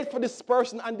prayed for this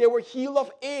person and they were healed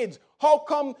of AIDS. How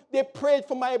come they prayed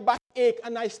for my backache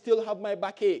and I still have my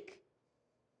backache?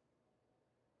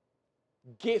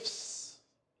 Gifts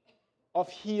of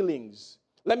healings.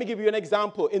 Let me give you an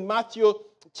example. In Matthew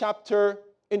chapter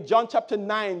in John chapter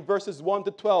 9, verses 1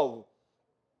 to 12,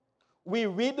 we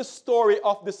read the story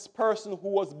of this person who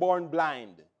was born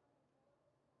blind.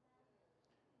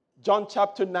 John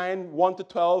chapter 9, 1 to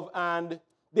 12, and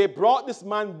they brought this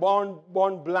man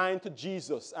born blind to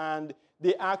Jesus, and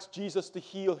they asked Jesus to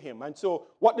heal him. And so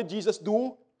what did Jesus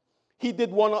do? He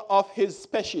did one of his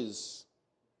specials.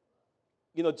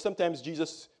 You know, sometimes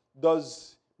Jesus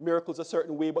does miracles a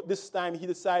certain way, but this time he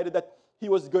decided that he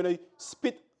was going to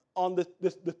spit on the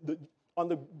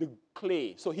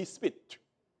clay. So he spit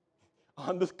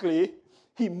on the clay.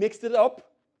 He mixed it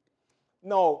up.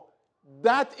 Now,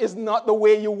 that is not the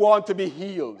way you want to be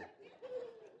healed.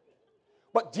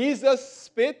 But Jesus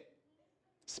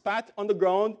spat on the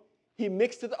ground, he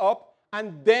mixed it up,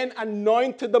 and then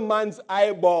anointed the man's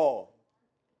eyeball.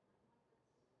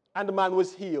 And the man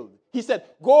was healed. He said,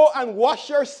 go and wash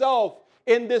yourself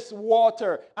in this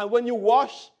water. And when you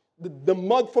wash the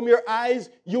mud from your eyes,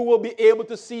 you will be able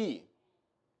to see.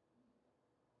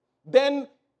 Then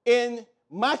in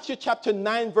Matthew chapter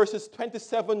 9, verses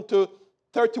 27 to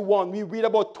 31, we read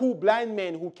about two blind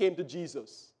men who came to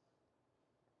Jesus.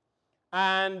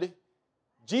 And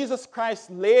Jesus Christ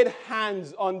laid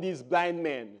hands on these blind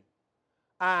men,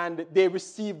 and they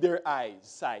received their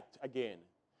sight again.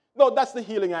 No, that's the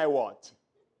healing I want.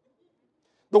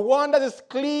 The one that is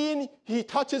clean, he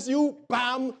touches you,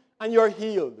 bam, and you're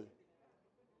healed.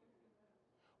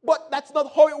 But that's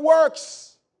not how it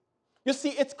works. You see,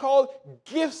 it's called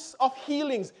gifts of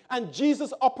healings, and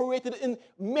Jesus operated in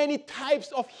many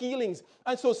types of healings.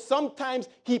 And so sometimes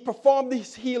he performed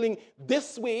his healing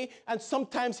this way, and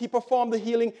sometimes he performed the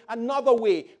healing another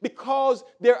way, because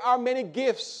there are many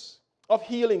gifts of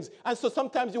healings. And so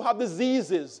sometimes you have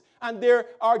diseases, and there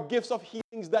are gifts of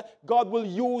healings that God will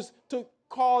use to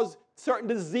cause certain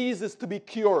diseases to be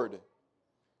cured.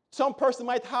 Some person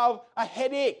might have a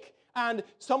headache, and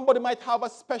somebody might have a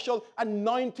special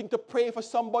anointing to pray for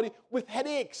somebody with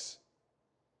headaches.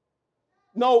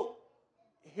 Now,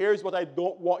 here's what I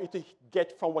don't want you to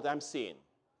get from what I'm saying.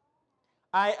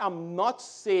 I am not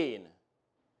saying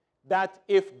that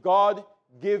if God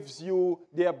gives you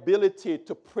the ability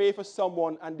to pray for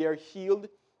someone and they're healed,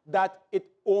 that it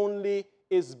only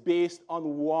is based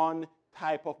on one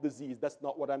type of disease. That's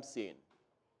not what I'm saying.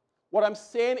 What I'm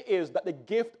saying is that the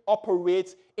gift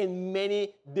operates in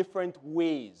many different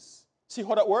ways. See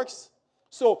how that works?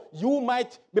 So you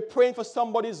might be praying for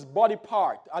somebody's body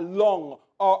part, a lung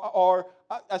or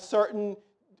a certain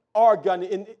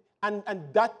organ, and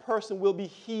that person will be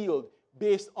healed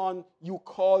based on you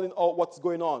calling out what's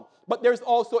going on. But there's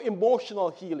also emotional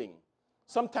healing.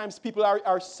 Sometimes people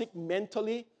are sick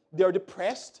mentally, they're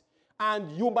depressed,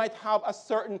 and you might have a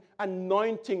certain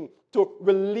anointing to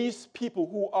release people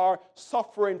who are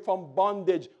suffering from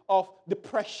bondage of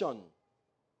depression.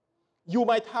 You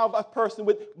might have a person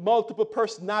with multiple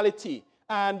personality,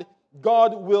 and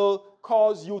God will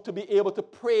cause you to be able to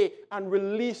pray and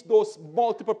release those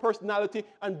multiple personality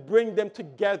and bring them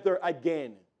together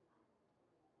again.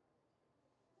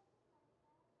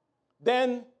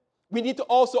 Then we need to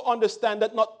also understand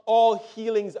that not all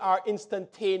healings are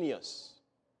instantaneous.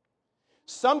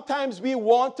 Sometimes we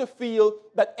want to feel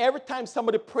that every time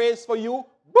somebody prays for you,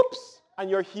 whoops, and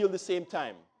you're healed the same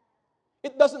time.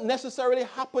 It doesn't necessarily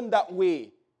happen that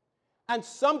way. And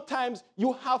sometimes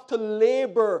you have to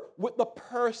labor with the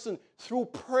person through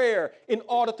prayer in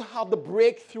order to have the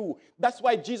breakthrough. That's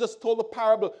why Jesus told the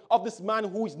parable of this man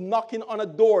who is knocking on a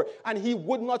door, and he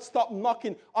would not stop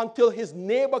knocking until his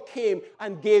neighbor came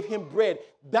and gave him bread.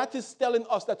 That is telling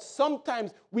us that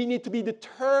sometimes we need to be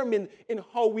determined in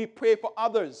how we pray for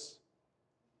others.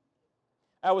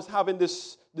 I was having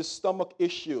this stomach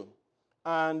issue,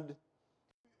 and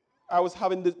I was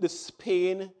having this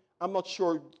pain. I'm not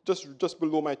sure, just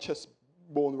below my chest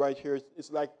bone right here.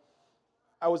 It's like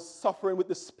I was suffering with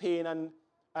this pain, and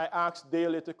I asked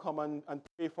Dahlia to come and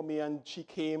pray for me, and she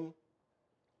came.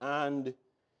 And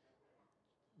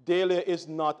Dahlia is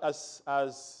not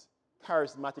as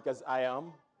charismatic as I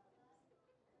am.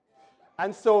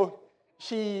 And so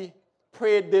she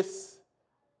prayed this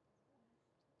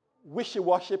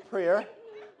wishy-washy prayer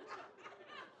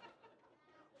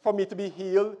for me to be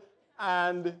healed.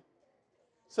 And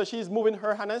so she's moving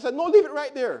her hand, and I said, no, leave it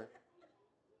right there.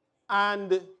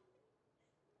 And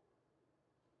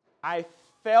I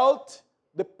felt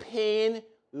the pain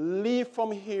leave from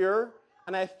here,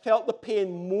 and I felt the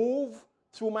pain move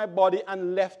through my body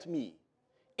and left me.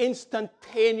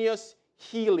 Instantaneous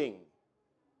healing.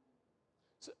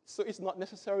 So it's not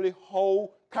necessarily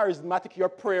how charismatic your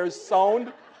prayers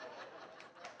sound.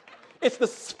 It's the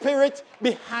spirit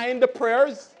behind the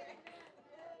prayers.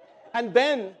 And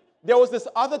then There was this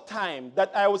other time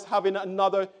that I was having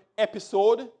another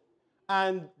episode,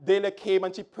 and Dela came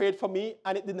and she prayed for me,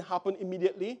 and it didn't happen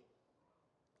immediately.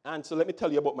 And so let me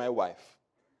tell you about my wife.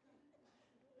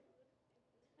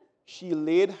 She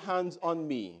laid hands on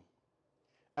me,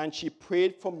 and she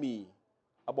prayed for me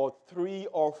about 3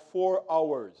 or 4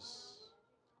 hours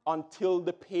until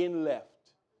the pain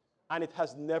left, and it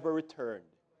has never returned.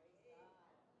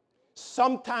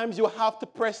 Sometimes you have to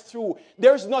press through.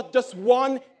 There's not just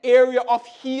one area of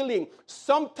healing.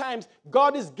 Sometimes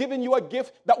God is giving you a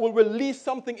gift that will release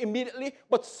something immediately,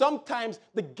 but sometimes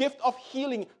the gift of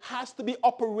healing has to be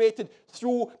operated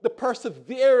through the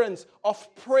perseverance of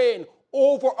praying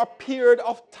over a period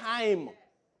of time.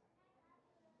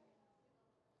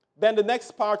 Then the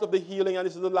next part of the healing, and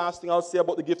this is the last thing I'll say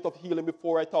about the gift of healing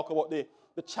before I talk about the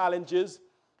challenges,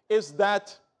 is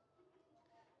that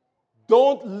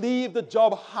don't leave the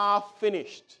job half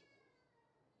finished.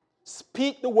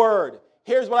 Speak the word.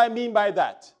 Here's what I mean by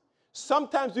that.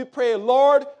 Sometimes we pray,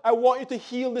 Lord, I want you to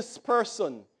heal this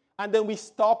person. And then we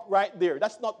stop right there.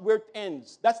 That's not where it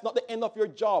ends. That's not the end of your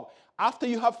job. After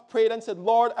you have prayed and said,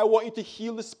 Lord, I want you to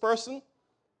heal this person,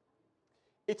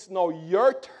 it's now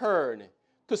your turn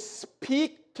to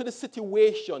speak to the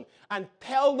situation and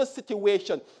tell the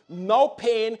situation, no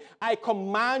pain, I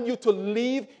command you to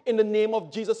leave in the name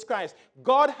of Jesus Christ.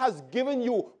 God has given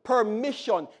you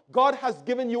permission. God has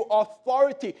given you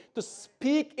authority to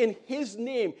speak in his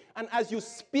name. And as you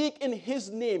speak in his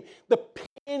name, the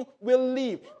pain will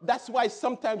leave. That's why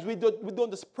sometimes we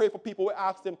don't just pray for people. We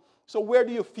ask them, so where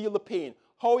do you feel the pain?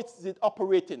 How is it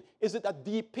operating? Is it a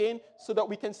deep pain? So that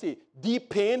we can say, deep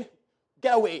pain,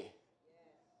 get away.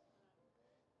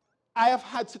 I have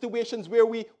had situations where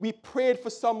we prayed for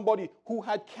somebody who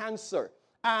had cancer,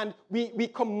 and we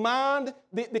command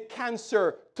the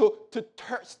cancer to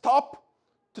stop,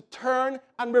 to turn,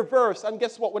 and reverse. And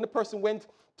guess what? When the person went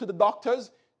to the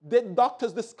doctors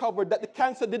discovered that the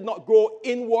cancer did not grow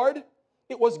inward,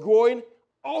 it was growing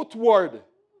outward.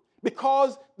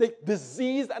 Because the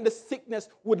disease and the sickness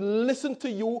would listen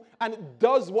to you and it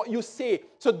does what you say.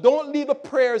 So don't leave the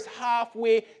prayers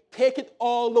halfway. Take it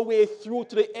all the way through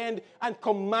to the end and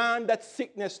command that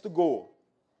sickness to go.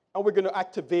 And we're going to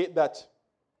activate that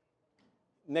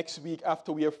next week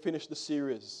after we have finished the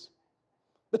series.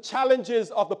 The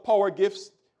challenges of the power gifts,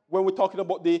 when we're talking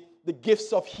about the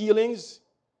gifts of healings,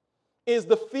 is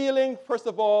the feeling, first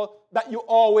of all, that you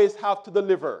always have to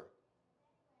deliver.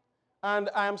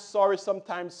 And I am sorry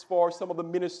sometimes for some of the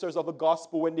ministers of the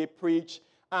gospel when they preach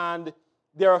and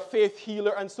they're a faith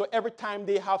healer, and so every time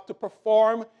they have to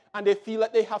perform and they feel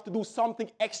like they have to do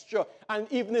something extra, and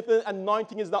even if the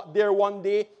anointing is not there one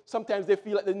day, sometimes they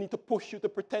feel like they need to push you to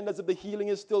pretend as if the healing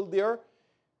is still there.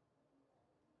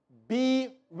 Be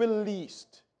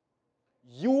released.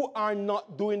 You are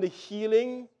not doing the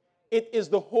healing. It is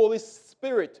the Holy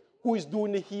Spirit who is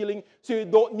doing the healing, so you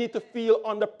don't need to feel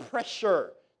under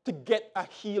pressure to get a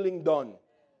healing done.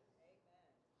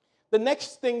 The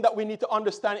next thing that we need to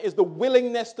understand is the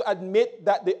willingness to admit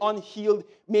that the unhealed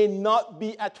may not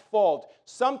be at fault.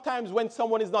 Sometimes when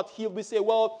someone is not healed, we say,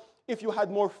 well, if you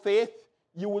had more faith,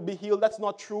 you would be healed. That's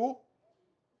not true.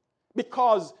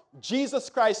 Because Jesus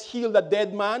Christ healed a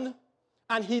dead man,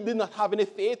 and he did not have any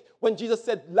faith. When Jesus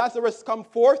said, Lazarus, come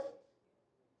forth,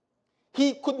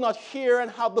 he could not hear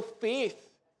and have the faith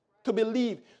to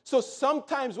believe. So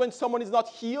sometimes when someone is not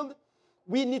healed,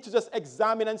 we need to just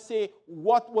examine and say,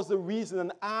 what was the reason,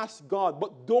 and ask God.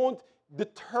 But don't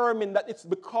determine that it's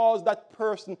because that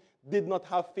person did not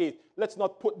have faith. Let's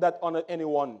not put that on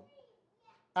anyone.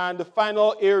 And the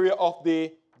final area of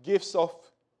the gifts of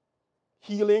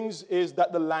healings is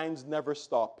that the lines never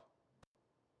stop.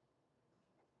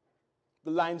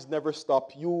 The lines never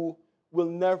stop. You will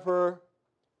never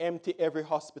empty every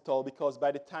hospital, because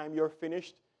by the time you're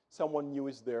finished, someone new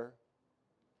is there.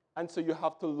 And so you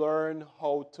have to learn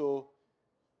how to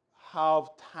have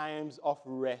times of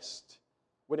rest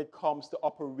when it comes to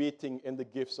operating in the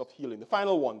gifts of healing. The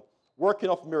final one, working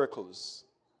of miracles.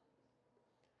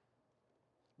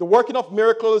 The working of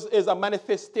miracles is a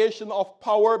manifestation of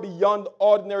power beyond the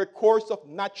ordinary course of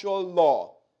natural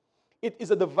law. It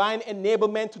is a divine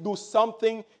enablement to do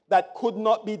something that could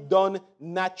not be done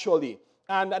naturally.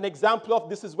 And an example of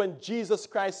this is when Jesus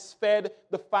Christ fed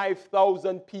the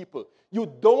 5,000 people. You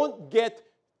don't get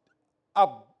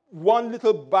one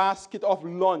little basket of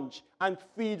lunch and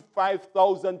feed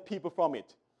 5,000 people from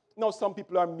it. Now, some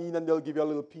people are mean and they'll give you a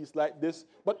little piece like this,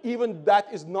 but even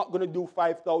that is not going to do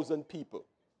 5,000 people.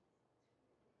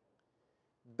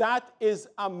 That is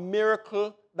a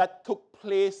miracle that took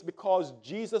place because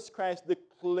Jesus Christ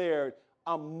declared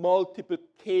a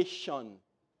multiplication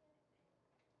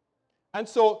And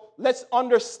so let's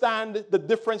understand the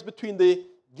difference between the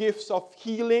gifts of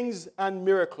healings and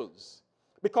miracles.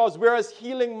 Because whereas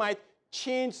healing might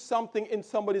change something in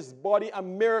somebody's body, a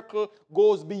miracle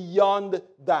goes beyond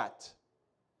that.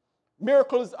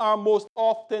 Miracles are most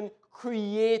often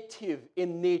creative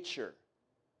in nature.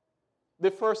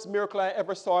 The first miracle I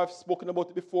ever saw, I've spoken about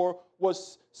it before,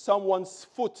 was someone's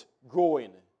foot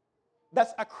growing.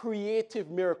 That's a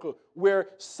creative miracle where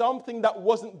something that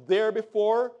wasn't there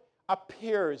before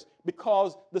appears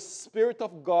because the Spirit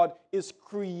of God is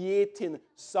creating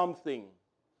something.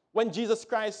 When Jesus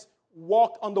Christ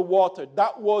walked on the water,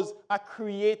 that was a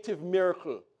creative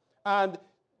miracle. And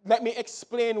let me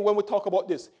explain when we talk about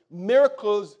this.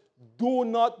 Miracles do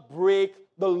not break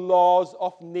the laws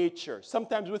of nature.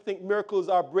 Sometimes we think miracles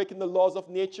are breaking the laws of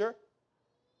nature.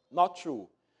 Not true.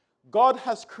 God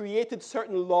has created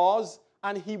certain laws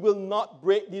and he will not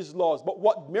break these laws. But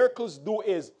what miracles do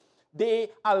is they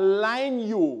align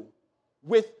you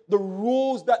with the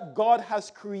rules that God has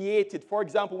created. For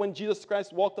example, when Jesus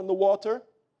Christ walked on the water,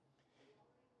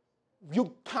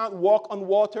 you can't walk on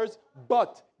waters,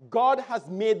 but God has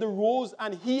made the rules,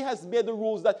 and he has made the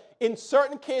rules that in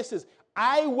certain cases,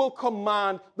 I will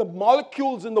command the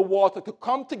molecules in the water to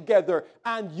come together,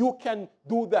 and you can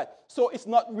do that. So it's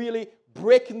not really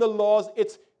breaking the laws,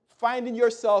 it's finding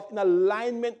yourself in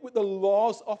alignment with the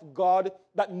laws of God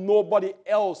that nobody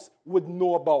else would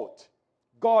know about.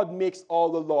 God makes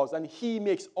all the laws, and he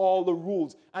makes all the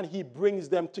rules, and he brings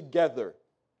them together.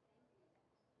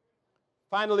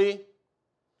 Finally,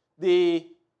 the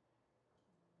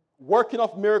working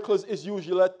of miracles is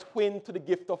usually a twin to the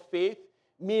gift of faith,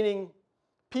 meaning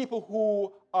people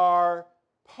who are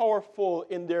powerful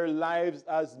in their lives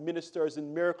as ministers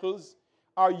in miracles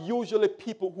are usually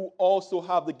people who also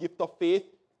have the gift of faith.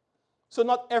 So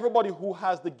not everybody who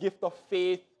has the gift of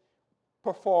faith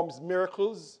performs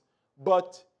miracles,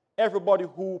 but everybody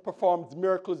who performs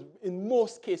miracles, in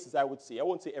most cases, I would say, I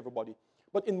won't say everybody,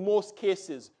 but in most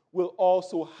cases will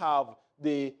also have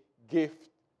the gift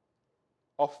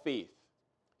of faith.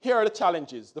 Here are the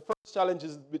challenges. The first challenge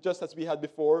is, just as we had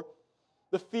before,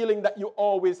 the feeling that you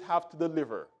always have to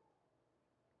deliver.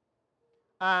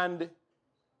 And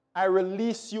I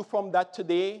release you from that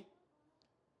today.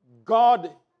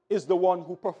 God is the one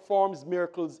who performs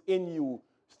miracles in you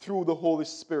through the Holy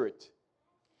Spirit.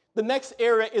 The next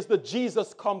area is the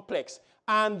Jesus complex.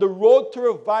 And the road to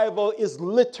revival is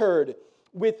littered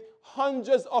with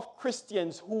hundreds of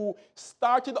Christians who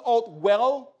started out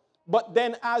well, but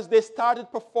then as they started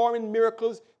performing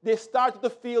miracles, they started to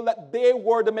feel that they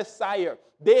were the Messiah.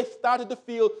 They started to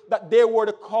feel that they were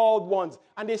the called ones,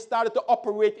 and they started to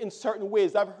operate in certain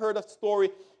ways. I've heard a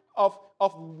story of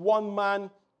one man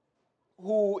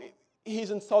who,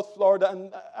 he's in South Florida,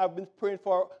 and I've been praying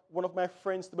for one of my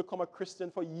friends to become a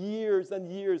Christian for years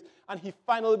and years, and he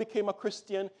finally became a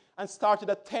Christian and started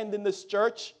attending this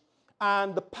church.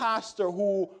 And the pastor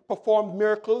who performed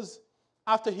miracles,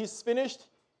 after he's finished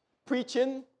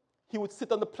preaching, he would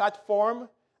sit on the platform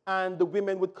and the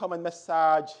women would come and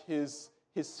massage his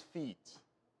feet.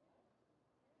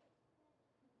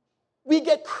 We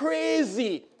get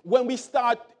crazy when we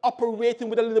start operating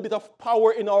with a little bit of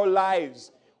power in our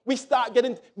lives. We start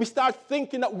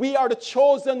thinking that we are the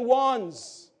chosen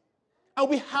ones. And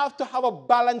we have to have a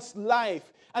balanced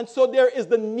life. And so there is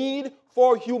the need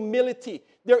for humility.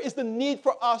 There is the need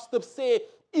for us to say,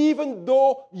 even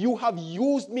though you have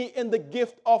used me in the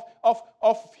gift of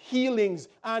healings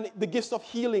and the gifts of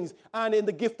healings and in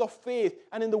the gift of faith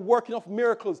and in the working of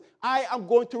miracles, I am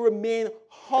going to remain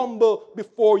humble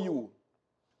before you.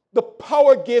 The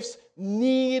power gifts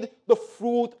need the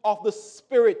fruit of the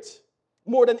Spirit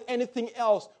more than anything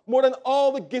else. More than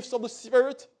all the gifts of the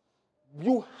Spirit,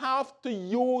 you have to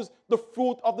use the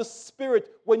fruit of the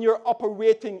Spirit when you're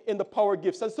operating in the power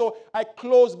gifts. And so I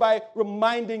close by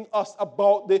reminding us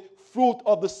about the fruit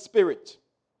of the Spirit.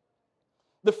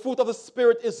 The fruit of the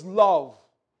Spirit is love,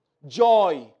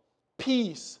 joy,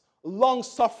 peace,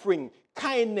 long-suffering,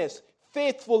 kindness,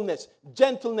 faithfulness,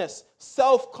 gentleness,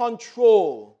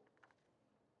 self-control.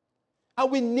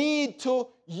 And we need to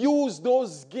use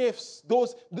those gifts,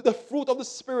 the fruit of the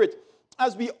Spirit,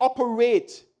 as we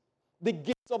operate the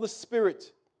gifts of the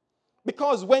Spirit.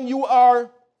 Because when you are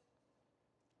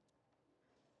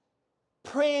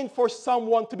praying for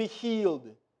someone to be healed,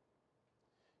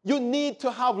 you need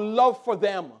to have love for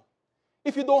them.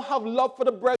 If you don't have love for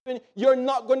the brethren, you're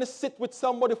not going to sit with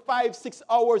somebody 5-6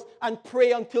 hours and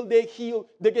pray until they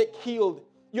get healed.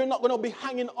 You're not going to be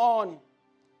hanging on.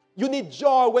 You need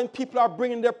joy when people are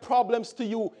bringing their problems to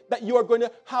you, that you are going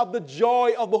to have the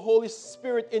joy of the Holy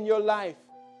Spirit in your life.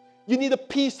 You need the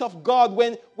peace of God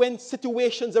when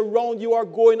situations around you are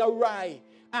going awry.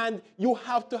 And you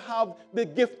have to have the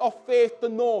gift of faith to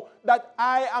know that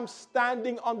I am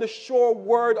standing on the sure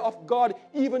word of God,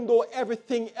 even though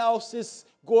everything else is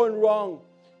going wrong.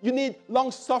 You need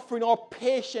long-suffering or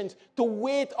patience to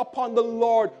wait upon the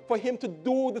Lord for Him to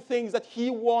do the things that He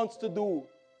wants to do.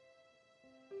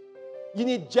 You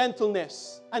need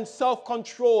gentleness and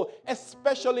self-control,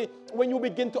 especially when you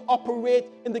begin to operate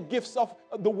in the gifts of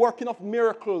the working of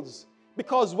miracles.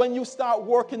 Because when you start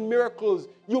working miracles,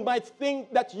 you might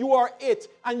think that you are it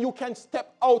and you can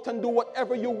step out and do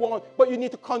whatever you want, but you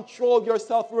need to control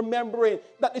yourself, remembering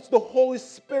that it's the Holy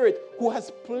Spirit who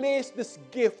has placed this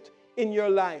gift in your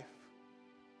life.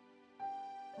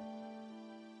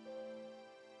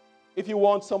 If you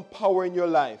want some power in your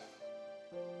life,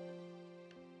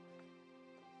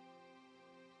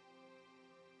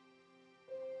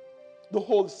 the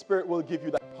Holy Spirit will give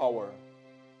you that power.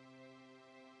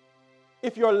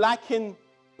 If you're lacking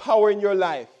power in your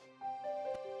life,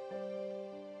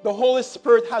 the Holy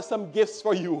Spirit has some gifts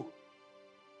for you.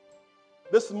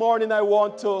 This morning I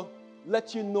want to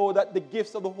let you know that the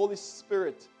gifts of the Holy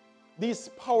Spirit, these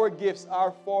power gifts,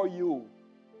 are for you.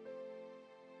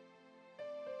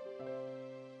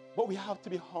 But we have to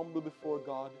be humble before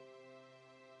God.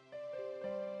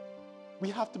 We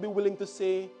have to be willing to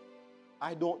say,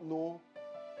 I don't know.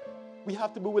 We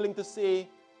have to be willing to say,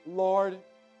 Lord,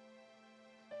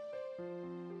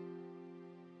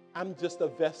 I'm just a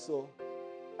vessel,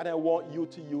 and I want you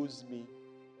to use me.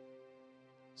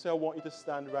 So I want you to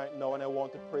stand right now, and I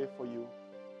want to pray for you.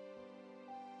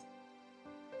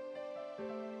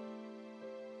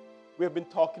 We have been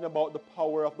talking about the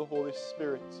power of the Holy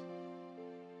Spirit.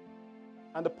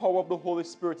 And the power of the Holy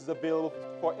Spirit is available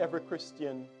for every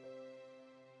Christian.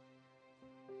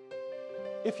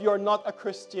 If you're not a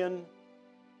Christian,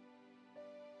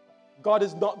 God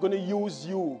is not going to use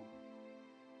you.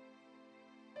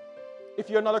 If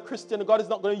you're not a Christian, God is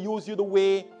not going to use you the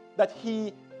way that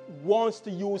He wants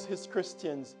to use His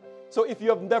Christians. So if you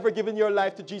have never given your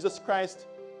life to Jesus Christ,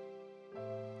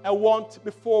 I want,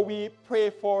 before we pray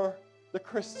for the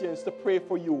Christians, to pray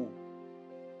for you.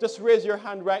 Just raise your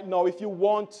hand right now if you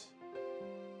want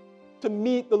to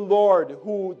meet the Lord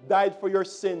who died for your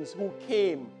sins, who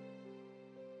came,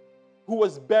 who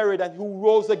was buried, and who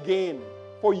rose again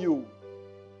for you.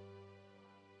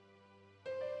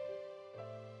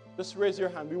 Just raise your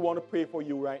hand. We want to pray for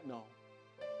you right now.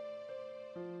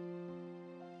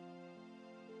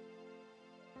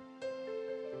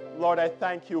 Lord, I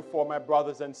thank you for my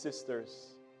brothers and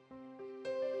sisters.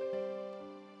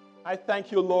 I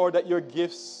thank you, Lord, that your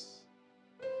gifts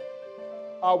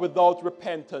are without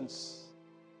repentance.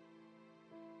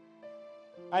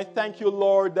 I thank you,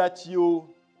 Lord, that you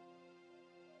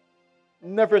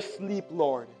never sleep,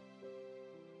 Lord.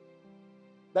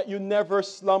 That you never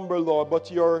slumber, Lord, but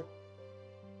your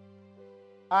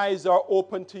eyes are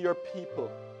open to your people.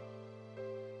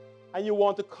 And you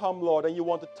want to come, Lord, and you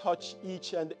want to touch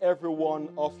each and every one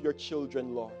of your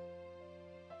children, Lord.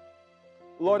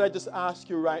 Lord, I just ask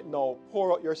you right now,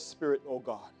 pour out your Spirit, oh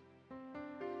God.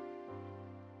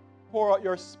 Pour out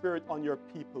your Spirit on your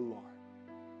people, Lord.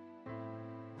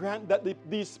 Grant that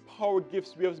these power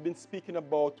gifts we have been speaking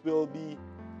about will be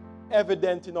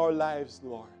evident in our lives,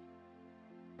 Lord.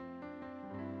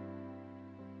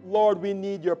 Lord, we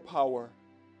need your power.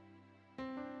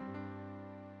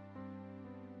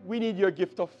 We need your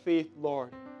gift of faith,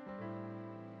 Lord.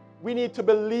 We need to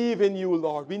believe in you,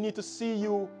 Lord. We need to see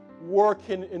you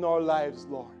working in our lives,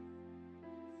 Lord.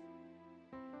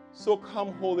 So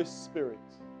come, Holy Spirit.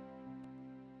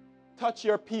 Touch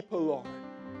your people, Lord.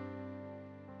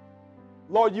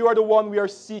 Lord, you are the one we are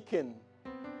seeking.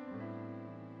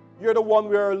 You're the one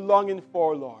we are longing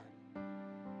for, Lord.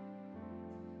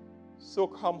 So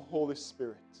come, Holy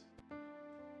Spirit.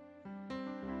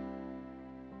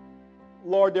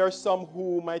 Lord, there are some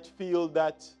who might feel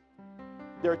that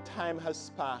their time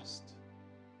has passed.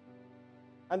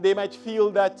 And they might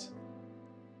feel that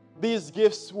these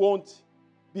gifts won't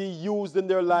be used in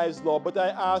their lives, Lord. But I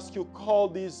ask you, call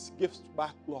these gifts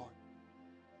back, Lord.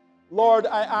 Lord,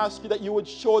 I ask you that you would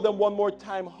show them one more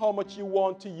time how much you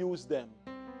want to use them.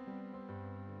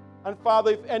 And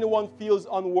Father, if anyone feels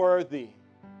unworthy,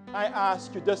 I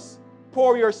ask you, just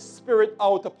pour your Spirit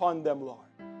out upon them, Lord.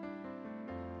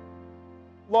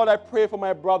 Lord, I pray for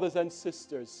my brothers and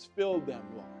sisters. Fill them,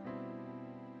 Lord.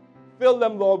 Fill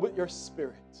them, Lord, with your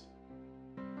Spirit.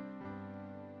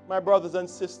 My brothers and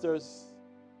sisters,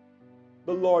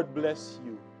 the Lord bless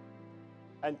you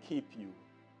and keep you.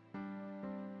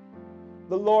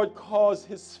 The Lord cause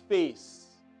his face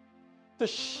to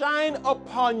shine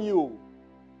upon you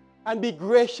and be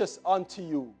gracious unto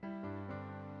you.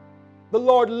 The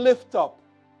Lord lift up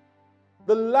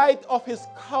the light of his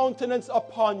countenance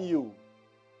upon you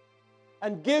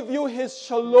and give you his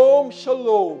shalom,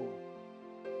 shalom,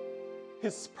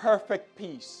 his perfect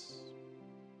peace.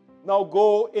 Now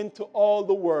go into all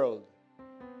the world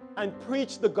and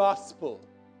preach the gospel,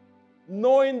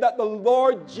 knowing that the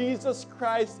Lord Jesus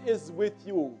Christ is with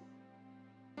you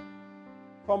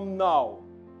from now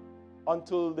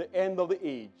until the end of the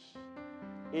age.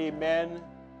 Amen,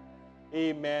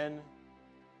 amen,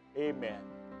 amen.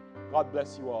 God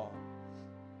bless you all.